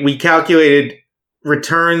it, we calculated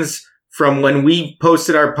returns from when we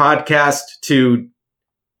posted our podcast to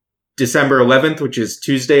December 11th, which is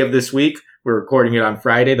Tuesday of this week. We're recording it on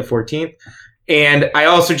Friday, the 14th. And I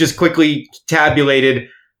also just quickly tabulated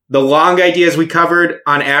the long ideas we covered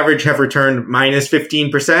on average have returned minus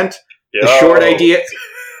 15%. Yo.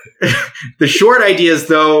 The short ideas,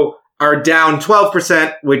 though, are down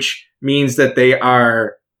 12%, which means that they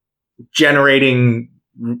are generating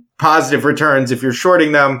positive returns if you're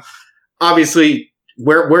shorting them. Obviously,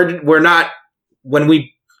 we're not, when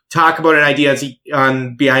we talk about an idea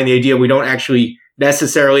on behind the idea, we don't actually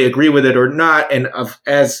necessarily agree with it or not. And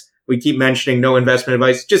as we keep mentioning, no investment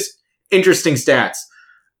advice, just interesting stats.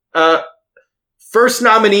 First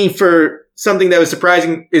nominee for something that was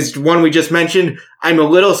surprising is one we just mentioned. I'm a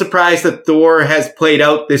little surprised that Thor has played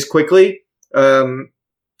out this quickly.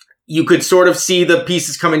 You could sort of see the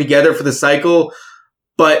pieces coming together for the cycle,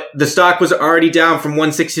 but the stock was already down from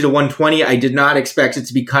 160 to 120. I did not expect it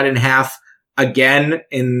to be cut in half again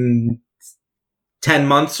in 10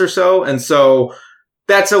 months or so. And so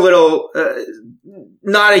that's a little,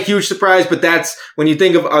 not a huge surprise, but that's when you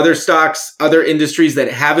think of other stocks, other industries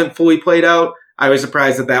that haven't fully played out. I was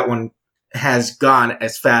surprised that one has gone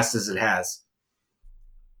as fast as it has.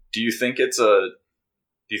 Do you think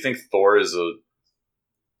Thor is a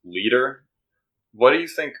leader? What do you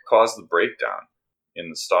think caused the breakdown in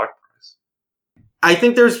the stock price? I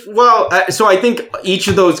think so I think each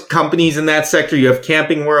of those companies in that sector, you have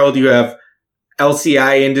Camping World, you have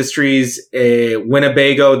LCI Industries,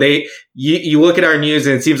 Winnebago. You look at our news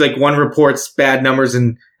and it seems like one reports bad numbers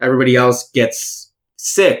and everybody else gets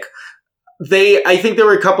sick. I think there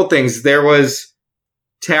were a couple things. There was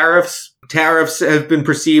tariffs. Tariffs have been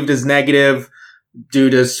perceived as negative due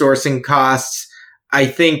to sourcing costs. I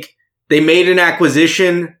think they made an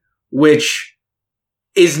acquisition, which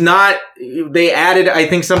is not, they added, I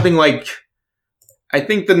think something like, I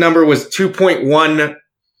think the number was 2.1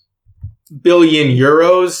 billion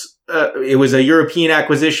euros. It was a European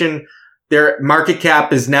acquisition. Their market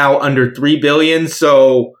cap is now under 3 billion.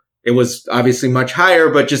 So it was obviously much higher,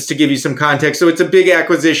 but just to give you some context. So it's a big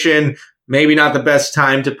acquisition, maybe not the best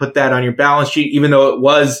time to put that on your balance sheet, even though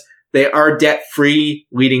they are debt free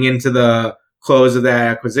leading into the close of that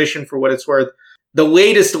acquisition for what it's worth. The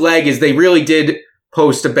latest leg is they really did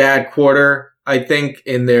post a bad quarter, I think,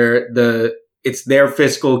 it's their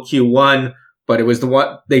fiscal Q1, but it was the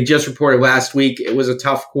one they just reported last week. It was a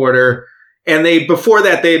tough quarter. And before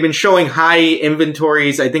that, they had been showing high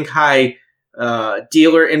inventories, I think high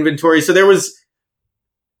dealer inventory. So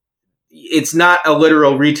it's not a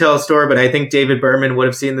literal retail store, but I think David Berman would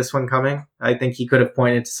have seen this one coming. I think he could have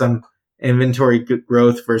pointed to some inventory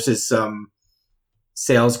growth versus some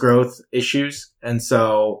sales growth issues. And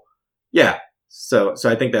so, yeah. So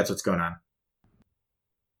I think that's what's going on.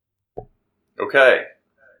 Okay.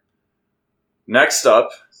 Next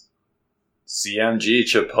up, CMG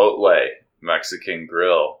Chipotle Mexican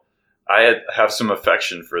Grill. I have some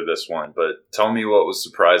affection for this one, but tell me what was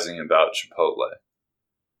surprising about Chipotle.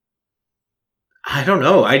 I don't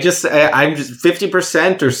know. I'm just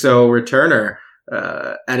 50% or so returner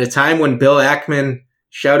at a time when Bill Ackman,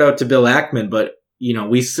 shout out to Bill Ackman, but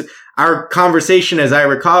our conversation, as I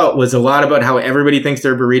recall, it was a lot about how everybody thinks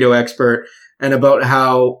they're a burrito expert and about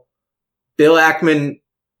how Bill Ackman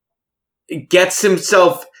gets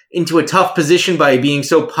himself into a tough position by being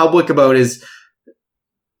so public about his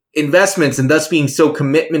investments and thus being so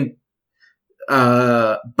commitment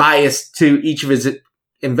biased to each of his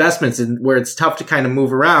investments, and where it's tough to kind of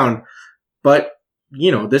move around. But,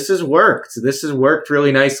 this has worked. This has worked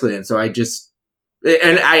really nicely. And so I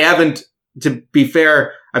haven't, to be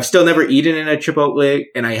fair, I've still never eaten in a Chipotle,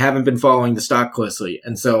 and I haven't been following the stock closely.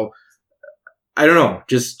 And so, I don't know,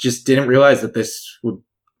 just didn't realize that this would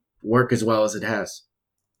work as well as it has.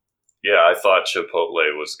 Yeah, I thought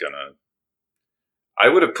Chipotle was I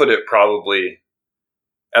would have put it probably,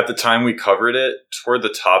 at the time we covered it, toward the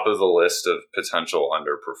top of the list of potential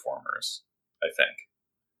underperformers, I think,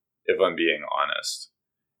 if I'm being honest.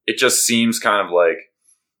 It just seems kind of like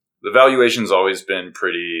the valuation's always been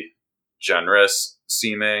pretty generous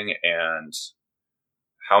seeming, and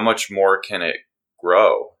how much more can it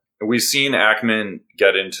grow? We've seen Ackman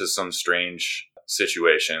get into some strange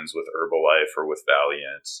situations with Herbalife or with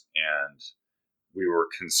Valiant, and we were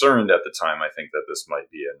concerned at the time, I think, that this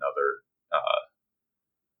might be another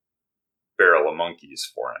barrel of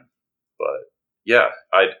monkeys for him. But yeah,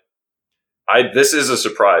 this is a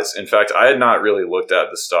surprise. In fact, I had not really looked at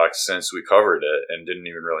the stock since we covered it and didn't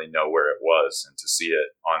even really know where it was. And to see it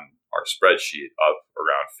on our spreadsheet up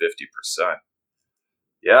around 50%.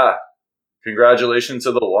 Yeah. Congratulations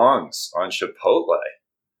to the longs on Chipotle.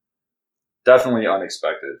 Definitely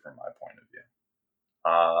unexpected from my point of view.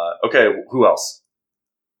 Okay, who else?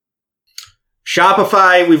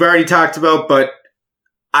 Shopify, we've already talked about, but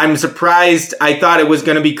I'm surprised. I thought it was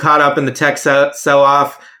going to be caught up in the tech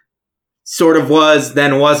sell-off. Sort of was,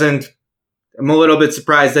 then wasn't. I'm a little bit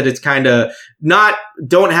surprised that it's kind of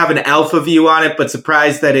don't have an alpha view on it, but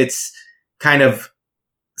surprised that it's kind of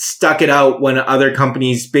stuck it out when other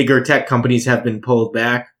companies, bigger tech companies, have been pulled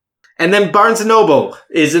back. And then Barnes & Noble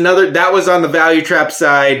is another, that was on the value trap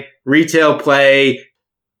side, retail play,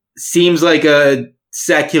 seems like a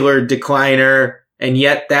secular decliner, and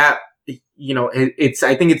yet that,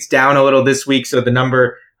 I think it's down a little this week, so the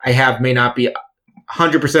number I have may not be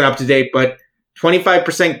 100% up to date, but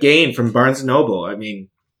 25% gain from Barnes & Noble. I mean,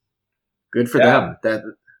 good for them.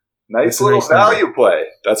 Nice little value play.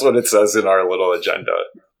 That's what it says in our little agenda.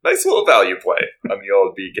 Nice little value play on the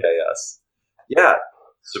old BKS. Yeah,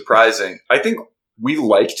 surprising. I think we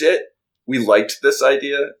liked it. We liked this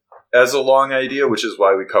idea as a long idea, which is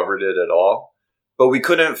why we covered it at all. But we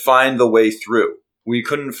couldn't find the way through. We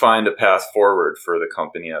couldn't find a path forward for the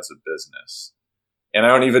company as a business. And I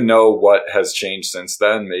don't even know what has changed since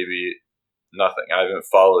then. Maybe nothing. I haven't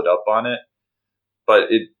followed up on it. But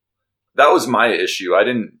that was my issue.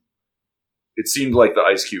 It seemed like the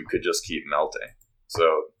ice cube could just keep melting.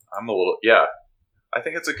 So I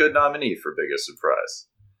think it's a good nominee for biggest surprise.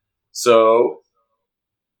 So,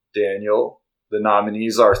 Daniel, the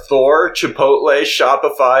nominees are Thor, Chipotle,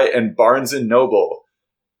 Shopify, and Barnes & Noble.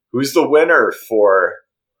 Who's the winner for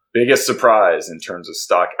biggest surprise in terms of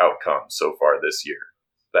stock outcome so far this year?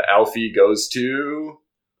 The Alfie goes to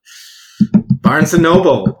Barnes &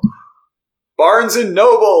 Noble. Barnes &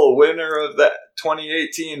 Noble, winner of the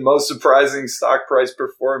 2018 most surprising stock price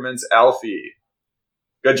performance, Alfie.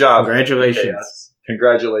 Good job. Congratulations. Yes.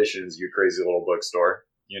 Congratulations, you crazy little bookstore.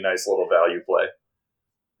 You nice little value play.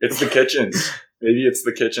 It's the kitchens. Maybe it's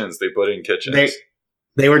the kitchens. They put in kitchens.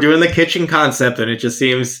 They were doing the kitchen concept, and it just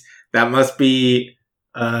seems that must be,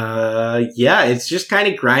 it's just kind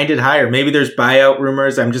of grinded higher. Maybe there's buyout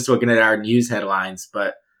rumors. I'm just looking at our news headlines,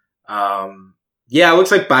 but, it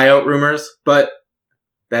looks like buyout rumors, but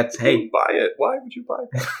that's, hey. Buy it. Why would you buy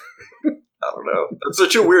that? I don't know. That's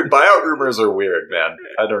such a weird, buyout rumors are weird, man.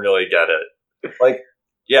 I don't really get it.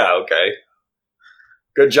 Okay.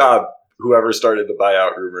 Good job, whoever started the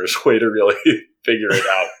buyout rumors. Way to really figure it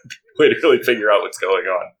out. Way to really figure out what's going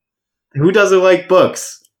on. Who doesn't like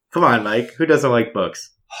books? Come on, Mike. Who doesn't like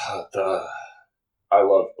books? I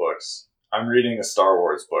love books. I'm reading a Star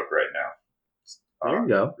Wars book right now. There you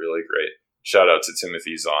go. Really great. Shout out to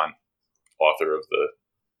Timothy Zahn, author of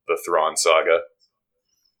the Thrawn saga.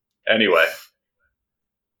 Anyway,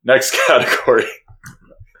 next category.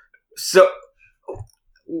 So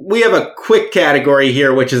we have a quick category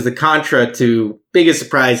here, which is the contra to biggest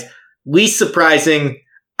surprise. Least surprising,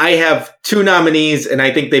 I have two nominees, and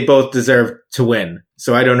I think they both deserve to win.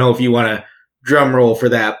 So I don't know if you want to drum roll for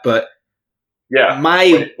that, but yeah.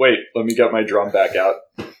 Wait, let me get my drum back out.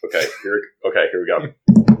 Okay, here we go.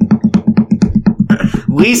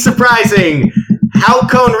 Least surprising,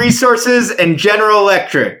 Halcone Resources and General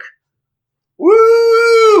Electric.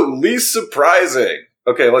 Woo! Least surprising.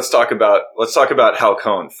 Okay, let's talk about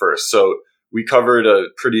Halcone first. So we covered a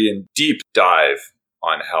pretty deep dive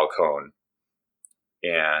on Halcone.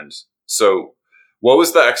 And so what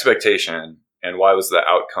was the expectation and why was the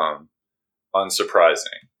outcome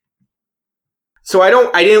unsurprising? So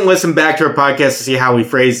I didn't listen back to our podcast to see how we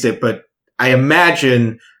phrased it, but I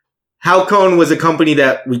imagine Halcone was a company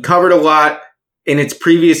that we covered a lot in its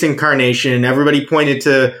previous incarnation, and everybody pointed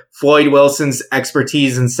to Floyd Wilson's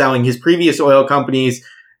expertise in selling his previous oil companies.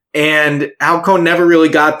 And Halcone never really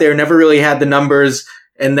got there, never really had the numbers,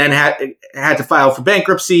 and then had to file for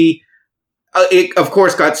bankruptcy. It, of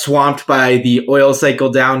course, got swamped by the oil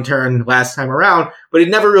cycle downturn last time around, but it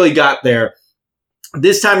never really got there.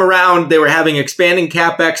 This time around, they were having expanding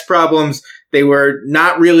CapEx problems. They were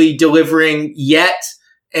not really delivering yet,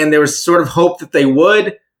 and there was sort of hope that they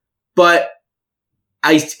would. But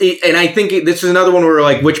I think this is another one where we're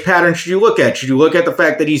like, which pattern should you look at? Should you look at the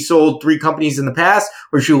fact that he sold 3 companies in the past,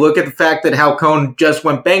 or should you look at the fact that Halcone just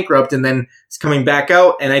went bankrupt and then is coming back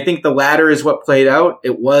out? And I think the latter is what played out.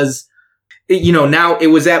 It was, now it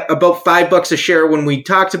was at about $5 a share when we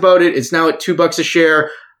talked about it. It's now at $2 a share.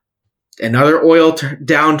 Another oil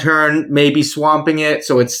downturn may be swamping it.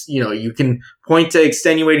 So it's, you can point to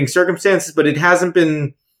extenuating circumstances, but it hasn't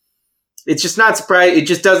been, it's just not surprising. It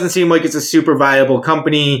just doesn't seem like it's a super viable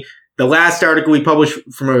company. The last article we published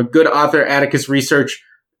from a good author, Atticus Research,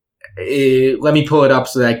 let me pull it up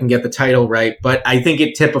so that I can get the title right. But I think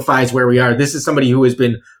it typifies where we are. This is somebody who has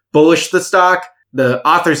been bullish the stock. The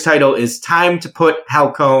author's title is Time to Put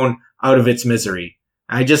Halcone Out of Its Misery.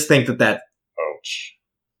 I just think that ouch.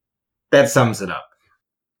 That sums it up.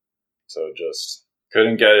 So just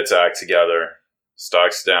couldn't get its act together.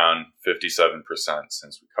 Stock's down 57%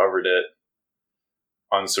 since we covered it.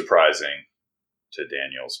 Unsurprising to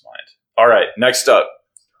Daniel's mind. All right, next up.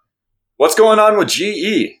 What's going on with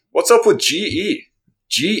GE? What's up with GE?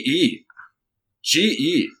 GE.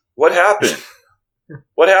 What happened?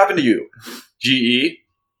 What happened to you? GE?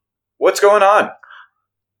 What's going on?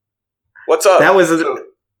 What's up? That was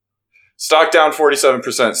stock down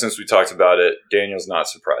 47% since we talked about it. Daniel's not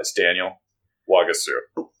surprised. Daniel, walk us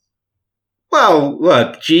through. Well,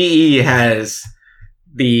 look, GE has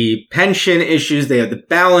the pension issues. They have the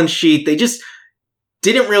balance sheet. They just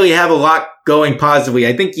didn't really have a lot going positively.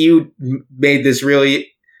 I think you made this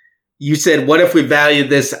you said, what if we valued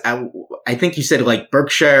this? I think you said like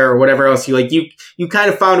Berkshire or whatever else. You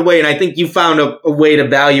kind of found a way, and I think you found a way to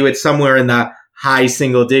value it somewhere in the high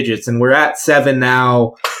single digits, and we're at 7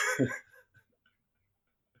 now.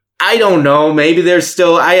 I don't know. Maybe there's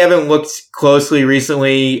still, I haven't looked closely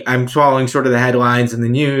recently. I'm following sort of the headlines in the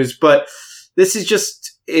news, but this is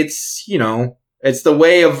just, it's the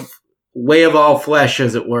way of all flesh,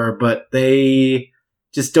 as it were, but they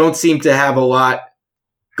just don't seem to have a lot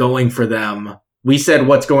going for them. We said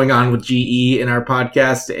what's going on with GE in our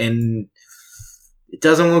podcast, and it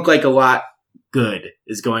doesn't look like a lot good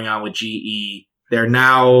is going on with GE. They've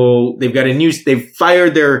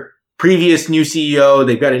fired their previous new CEO.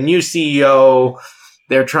 They've got a new CEO.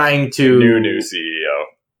 They're trying to... New CEO.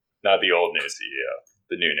 Not the old new CEO.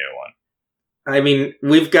 The new one. I mean,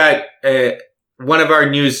 we've got one of our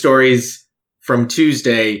news stories from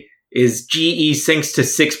Tuesday is GE sinks to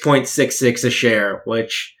 6.66 a share,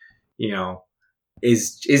 which,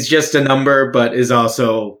 is just a number, but is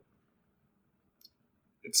also...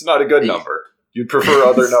 It's not a good number. You'd prefer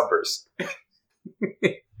other numbers.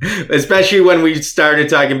 Especially when we started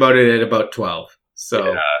talking about it at about 12. So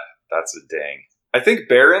yeah, that's a dang. I think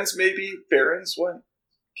Barron's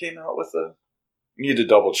came out with need to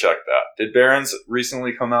double check that. Did Barron's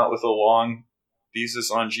recently come out with a long thesis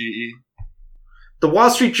on GE? The Wall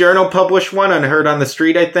Street Journal published one on Heard on the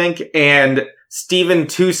Street, I think, and Stephen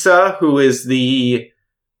Tusa, who is the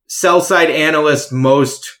sell-side analyst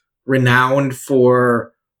most renowned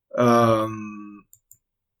for,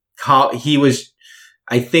 he was,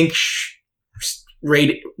 I think,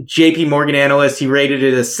 rated JP Morgan analyst. He rated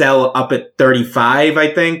it a sell up at 35,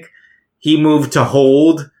 I think. He moved to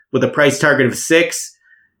hold with a price target of 6.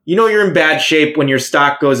 You're in bad shape when your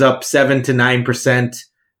stock goes up 7 to 9%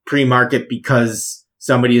 pre-market because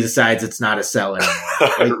somebody decides it's not a sell anymore.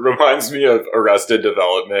 It reminds me of Arrested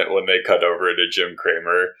Development when they cut over to Jim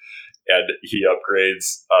Cramer and he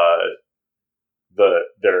upgrades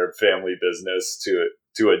their family business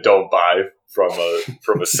to a don't buy from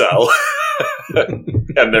a sell.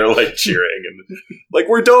 And they're like cheering and like,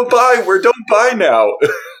 we're don't buy now.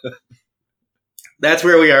 That's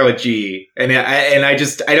where we are with GE. And I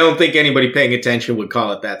don't think anybody paying attention would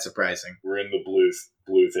call it that surprising. We're in the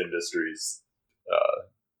Bluth Industries,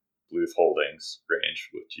 Bluth Holdings range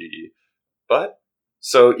with GE. But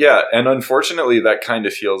so yeah, and unfortunately that kind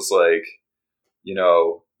of feels like,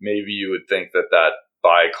 maybe you would think that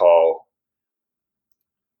buy call,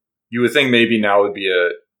 you would think maybe now would be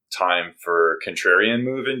a time for contrarian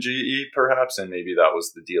move in GE perhaps, and maybe that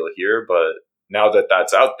was the deal here. But now that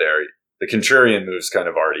that's out there, the contrarian move's kind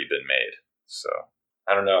of already been made. So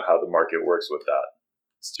I don't know how the market works with that.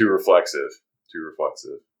 It's too reflexive. Too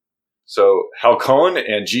reflexive. So Halcone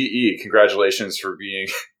and GE, congratulations for being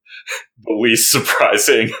the least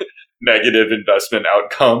surprising negative investment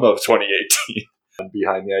outcome of 2018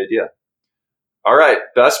 behind the idea. All right,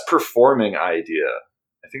 best performing idea.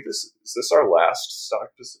 I think is this our last stock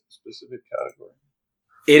specific category?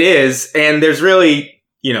 It is, and there's really,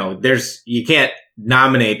 you can't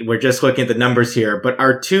nominate. We're just looking at the numbers here, but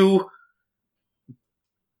our two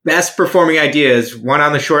best performing ideas, one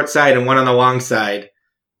on the short side and one on the long side.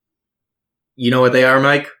 You know what they are,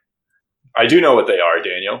 Mike? I do know what they are,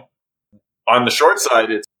 Daniel. On the short side,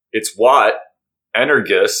 it's Watt,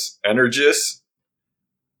 Energous.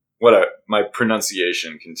 My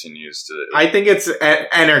pronunciation continues to. I think it's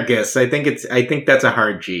Energous. I think that's a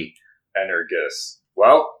hard G. Energous.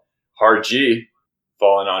 Well, hard G,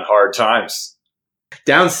 falling on hard times.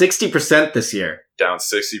 Down 60% this year. Down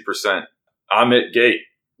 60%. Amit Gate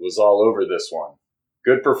was all over this one.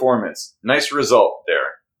 Good performance. Nice result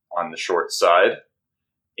there on the short side.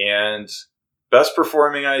 And best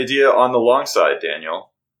performing idea on the long side,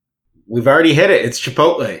 Daniel. We've already hit it. It's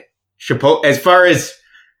Chipotle. As far as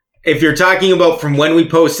if you're talking about from when we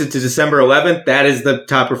posted to December 11th, that is the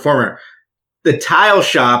top performer. The Tile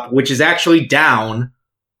Shop, which is actually down,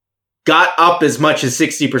 got up as much as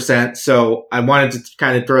 60%. So I wanted to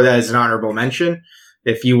kind of throw that as an honorable mention.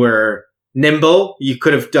 If you were nimble, you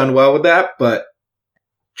could have done well with that, but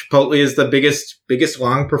Chipotle is the biggest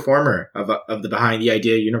long performer of the Behind the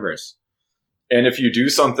Idea universe. And if you do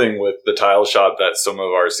something with the Tile Shop that some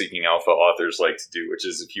of our Seeking Alpha authors like to do, which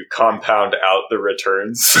is if you compound out the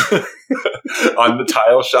returns on the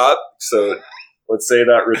Tile Shop. So let's say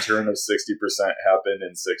that return of 60% happened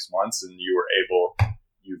in 6 months and you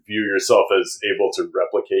view yourself as able to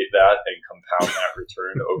replicate that and compound that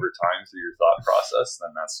return over time through your thought process,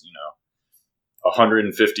 then that's,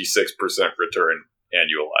 156% return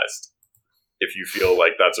annualized. If you feel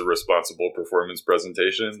like that's a responsible performance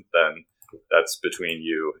presentation, then that's between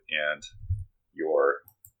you and your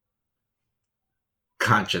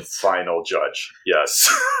conscience final judge. Yes.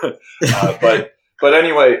 But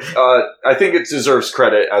anyway, I think it deserves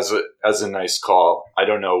credit as a nice call. I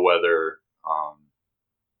don't know whether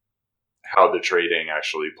how the trading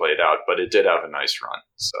actually played out, but it did have a nice run.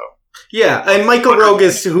 So yeah, and Michael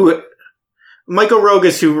Rogas, who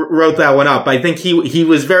wrote that one up, I think he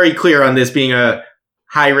was very clear on this being a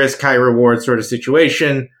high risk, high reward sort of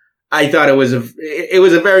situation. I thought it was a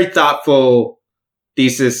very thoughtful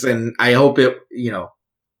thesis, and I hope it,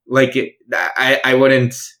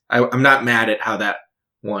 I'm not mad at how that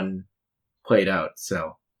one played out.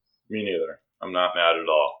 So me neither. I'm not mad at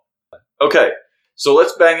all. Okay. So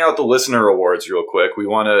let's bang out the listener awards real quick. We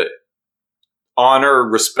want to honor,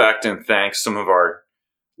 respect, and thank some of our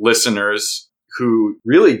listeners who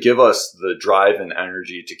really give us the drive and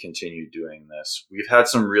energy to continue doing this. We've had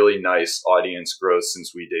some really nice audience growth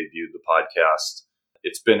since we debuted the podcast.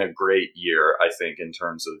 It's been a great year, I think, in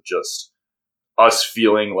terms of just us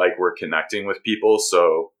feeling like we're connecting with people.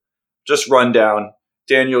 So just run down.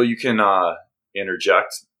 Daniel, you can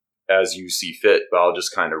interject as you see fit, but I'll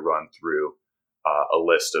just kind of run through a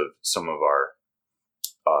list of some of our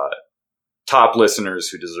top listeners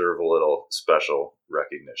who deserve a little special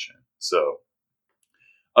recognition. So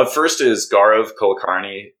up first is Gaurav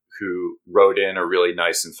Kulkarni, who wrote in a really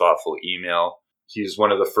nice and thoughtful email. He's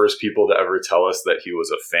one of the first people to ever tell us that he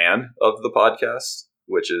was a fan of the podcast,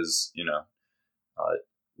 which is,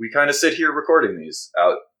 we kind of sit here recording these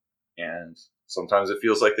out, and sometimes it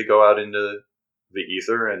feels like they go out into the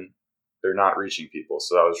ether and they're not reaching people.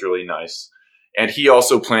 So that was really nice. And he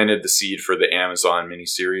also planted the seed for the Amazon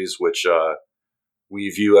miniseries, which we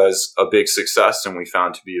view as a big success, and we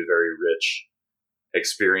found to be a very rich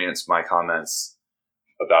experience, my comments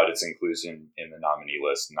about its inclusion in the nominee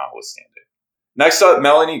list notwithstanding. Next up,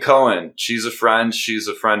 Melanie Cohen. She's a friend. She's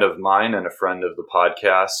a friend of mine and a friend of the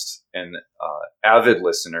podcast and avid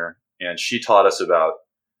listener. And she taught us about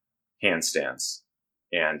handstands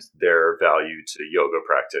and their value to yoga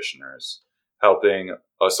practitioners, helping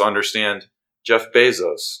us understand Jeff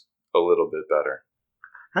Bezos a little bit better.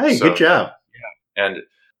 Hey, good job. Yeah. And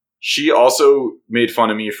she also made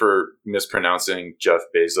fun of me for mispronouncing Jeff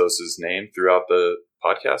Bezos' name throughout the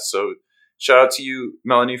podcast. So shout out to you,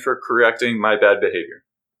 Melanie, for correcting my bad behavior.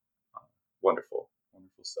 Wonderful.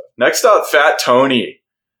 Wonderful stuff. Next up, Fat Tony.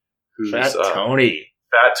 Fat Tony.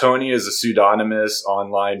 Fat Tony is a pseudonymous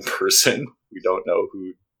online person. We don't know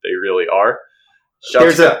who they really are.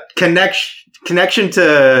 There's a connection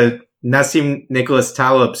to Nassim Nicholas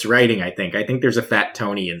Taleb's writing, I think. I think there's a Fat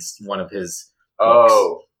Tony in one of his books.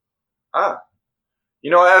 Oh. I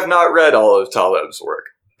have not read all of Taleb's work.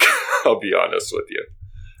 I'll be honest with you.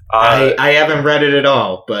 I haven't read it at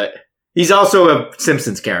all, but he's also a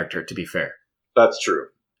Simpsons character, to be fair. That's true.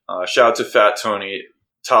 Shout out to Fat Tony,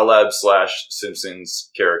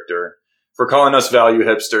 Taleb/Simpsons character, for calling us value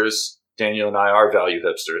hipsters. Daniel and I are value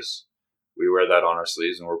hipsters. We wear that on our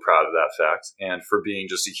sleeves, and we're proud of that fact. And for being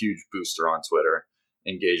just a huge booster on Twitter,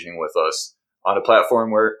 engaging with us on a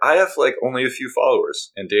platform where I have only a few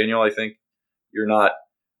followers. And Daniel, I think you're not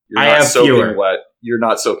soaking wet. You're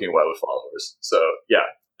not soaking wet with followers. So yeah,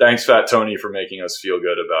 thanks, Fat Tony, for making us feel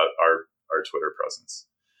good about our Twitter presence.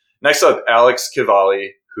 Next up, Alex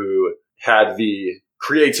Cavalli, who had the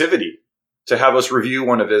creativity to have us review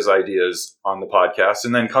one of his ideas on the podcast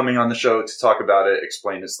and then coming on the show to talk about it,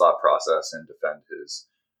 explain his thought process, and defend his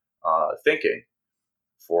thinking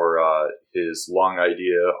for his long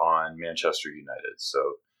idea on Manchester United. So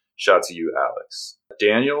shout out to you, Alex.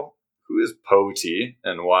 Daniel, who is Poti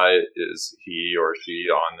and why is he or she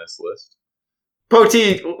on this list?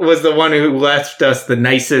 Poti was the one who left us the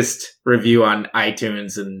nicest review on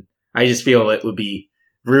iTunes, and I just feel it would be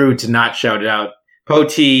rude to not shout it out.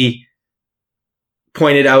 Poti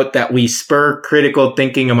pointed out that we spur critical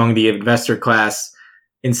thinking among the investor class,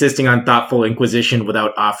 insisting on thoughtful inquisition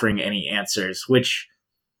without offering any answers, which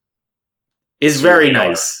is very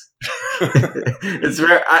nice. It's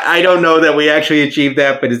very. I don't know that we actually achieved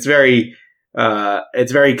that, but it's very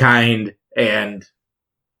kind, and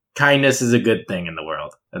kindness is a good thing in the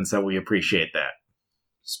world, and so we appreciate that.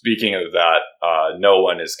 Speaking of that, no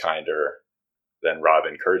one is kinder than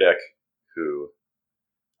Robin Kurdick, who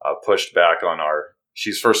pushed back on our.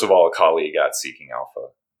 She's first of all a colleague at Seeking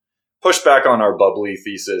Alpha. Pushed back on our bubbly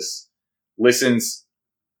thesis, listens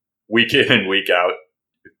week in and week out,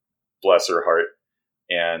 bless her heart,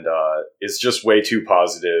 and is just way too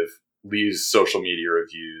positive, leaves social media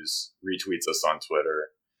reviews, retweets us on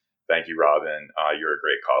Twitter. Thank you, Robin. You're a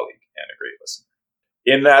great colleague and a great listener.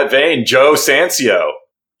 In that vein, Joe Sancio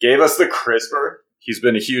gave us the CRISPR. He's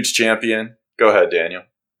been a huge champion. Go ahead, Daniel.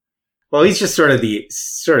 Well, he's just sort of the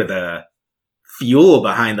fuel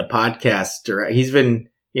behind the podcast. He's been,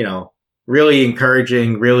 really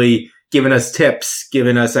encouraging, really giving us tips,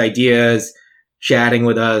 giving us ideas, chatting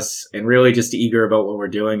with us, and really just eager about what we're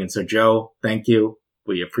doing. And so, Joe, thank you.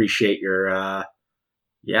 We appreciate your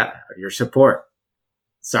support.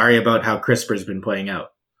 Sorry about how CRISPR's been playing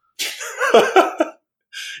out.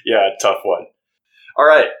 Yeah, tough one. All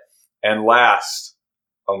right. And last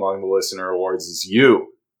among the listener awards is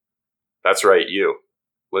you. That's right, you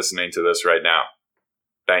listening to this right now.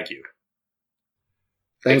 Thank you.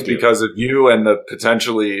 It's because of you and the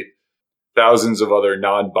potentially thousands of other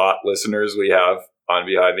non-bot listeners we have on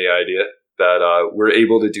Behind the Idea that we're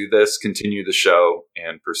able to do this, continue the show,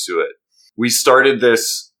 and pursue it. We started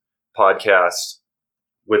this podcast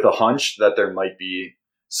with a hunch that there might be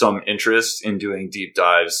some interest in doing deep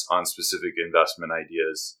dives on specific investment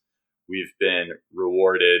ideas. We've been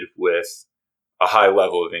rewarded with a high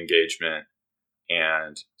level of engagement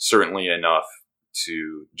and certainly enough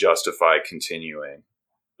to justify continuing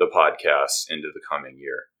the podcast into the coming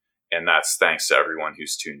year. And that's thanks to everyone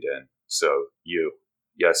who's tuned in. So you,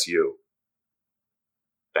 yes, you,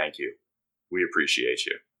 thank you. We appreciate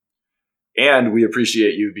you. And we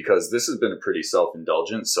appreciate you because this has been a pretty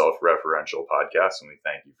self-indulgent, self-referential podcast, and we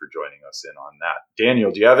thank you for joining us in on that.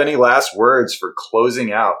 Daniel, do you have any last words for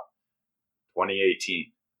closing out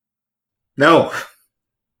 2018? No.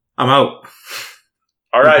 I'm out.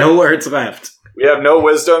 All right. No words left. We have no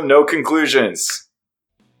wisdom, no conclusions.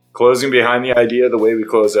 Closing Behind the Idea the way we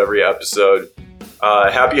close every episode.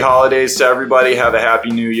 Happy holidays to everybody. Have a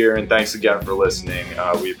happy new year, and thanks again for listening.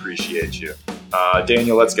 We appreciate you.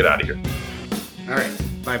 Daniel, let's get out of here. All right.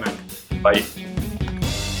 Bye, Mike. Bye.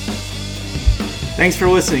 Thanks for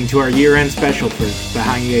listening to our year-end special for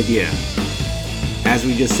Behind the Idea. As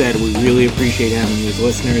we just said, we really appreciate having you as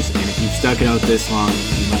listeners, and if you've stuck it out this long,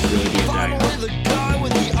 you must really be a diehard.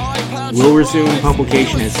 We'll resume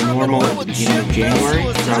publication as normal at the beginning of January.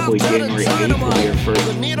 Probably January 8th will be our first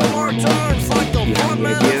normal Behind the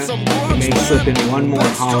Idea. We may slip in one more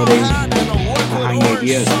holiday Behind the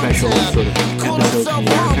Idea, a special sort of episode from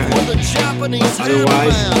the archive.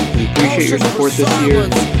 Otherwise, we appreciate your support this year. You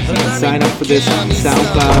can sign up for this on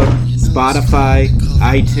SoundCloud, Spotify,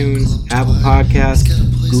 iTunes, Apple Podcasts,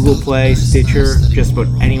 Google Play, Stitcher, just about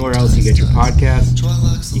anywhere else you get your podcast.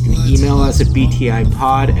 You can email us at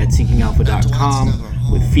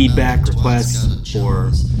btipod@seekingalpha.com with feedback, requests,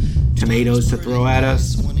 or tomatoes to throw at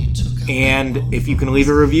us. And if you can leave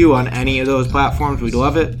a review on any of those platforms, we'd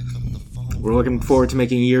love it. We're looking forward to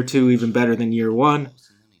making year 2 even better than year 1.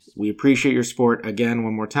 We appreciate your support again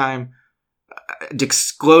one more time.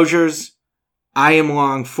 Disclosures. I am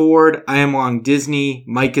long Ford. I am long Disney.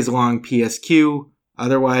 Mike is long PSQ.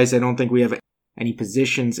 Otherwise, I don't think we have any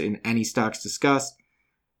positions in any stocks discussed.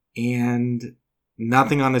 And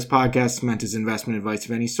nothing on this podcast is meant as investment advice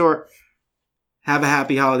of any sort. Have a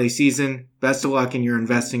happy holiday season. Best of luck in your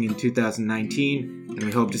investing in 2019. And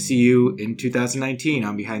we hope to see you in 2019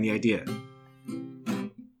 on Behind the Idea.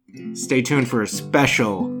 Stay tuned for a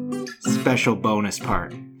special bonus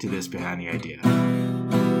part to this Behind the Idea.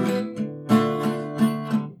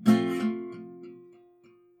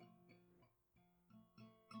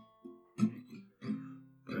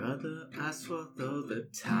 Brother, I swallow the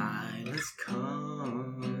time has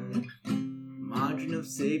come. Margin of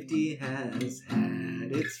safety has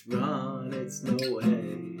had its run. It's no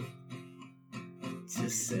way to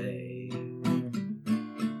say.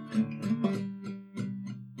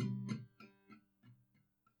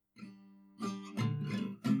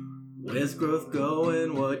 Where's growth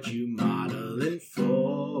going? What you modeling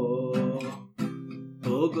for?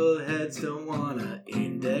 Bogle heads don't wanna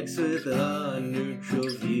index with a neutral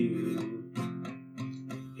view.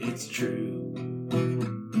 It's true.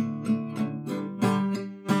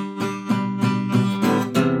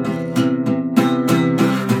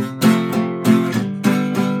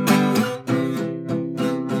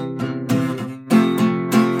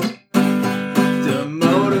 The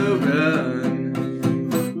motor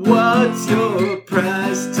run. What's your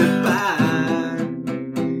price to buy?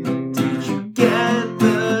 Did you get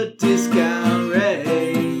the discount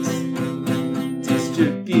rate?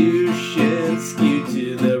 Distribution skewed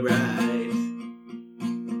to the right.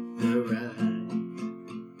 The right.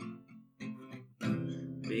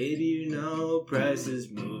 Baby, you know prices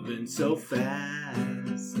moving so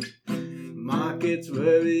fast. Markets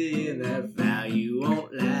worrying that value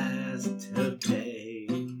won't last to pay.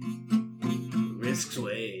 Risk's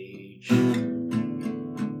wage.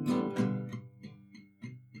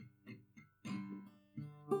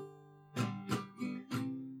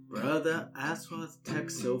 Brother, I was tech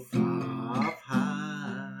so far off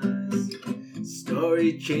highs.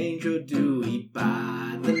 Story change, or do we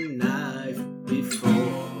buy the knife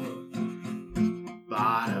before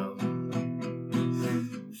bottom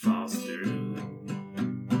falls through?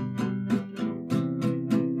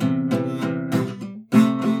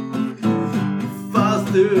 Falls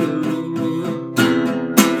through.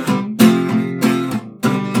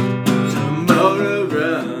 The motor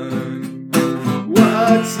run.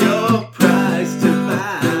 What's your price to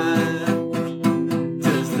buy?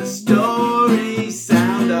 Does the story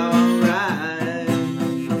sound alright?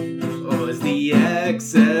 Or is the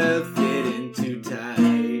XF fitting too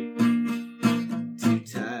tight? Too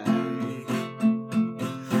tight.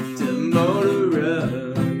 The motor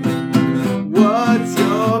run. What's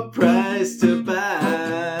your price to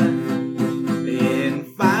buy? In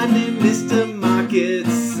finding Mr. Market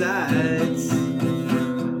sites,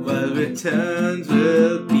 well, returns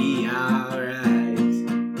will be alright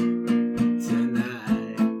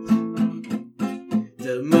tonight.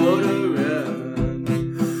 The motor run.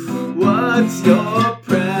 What's your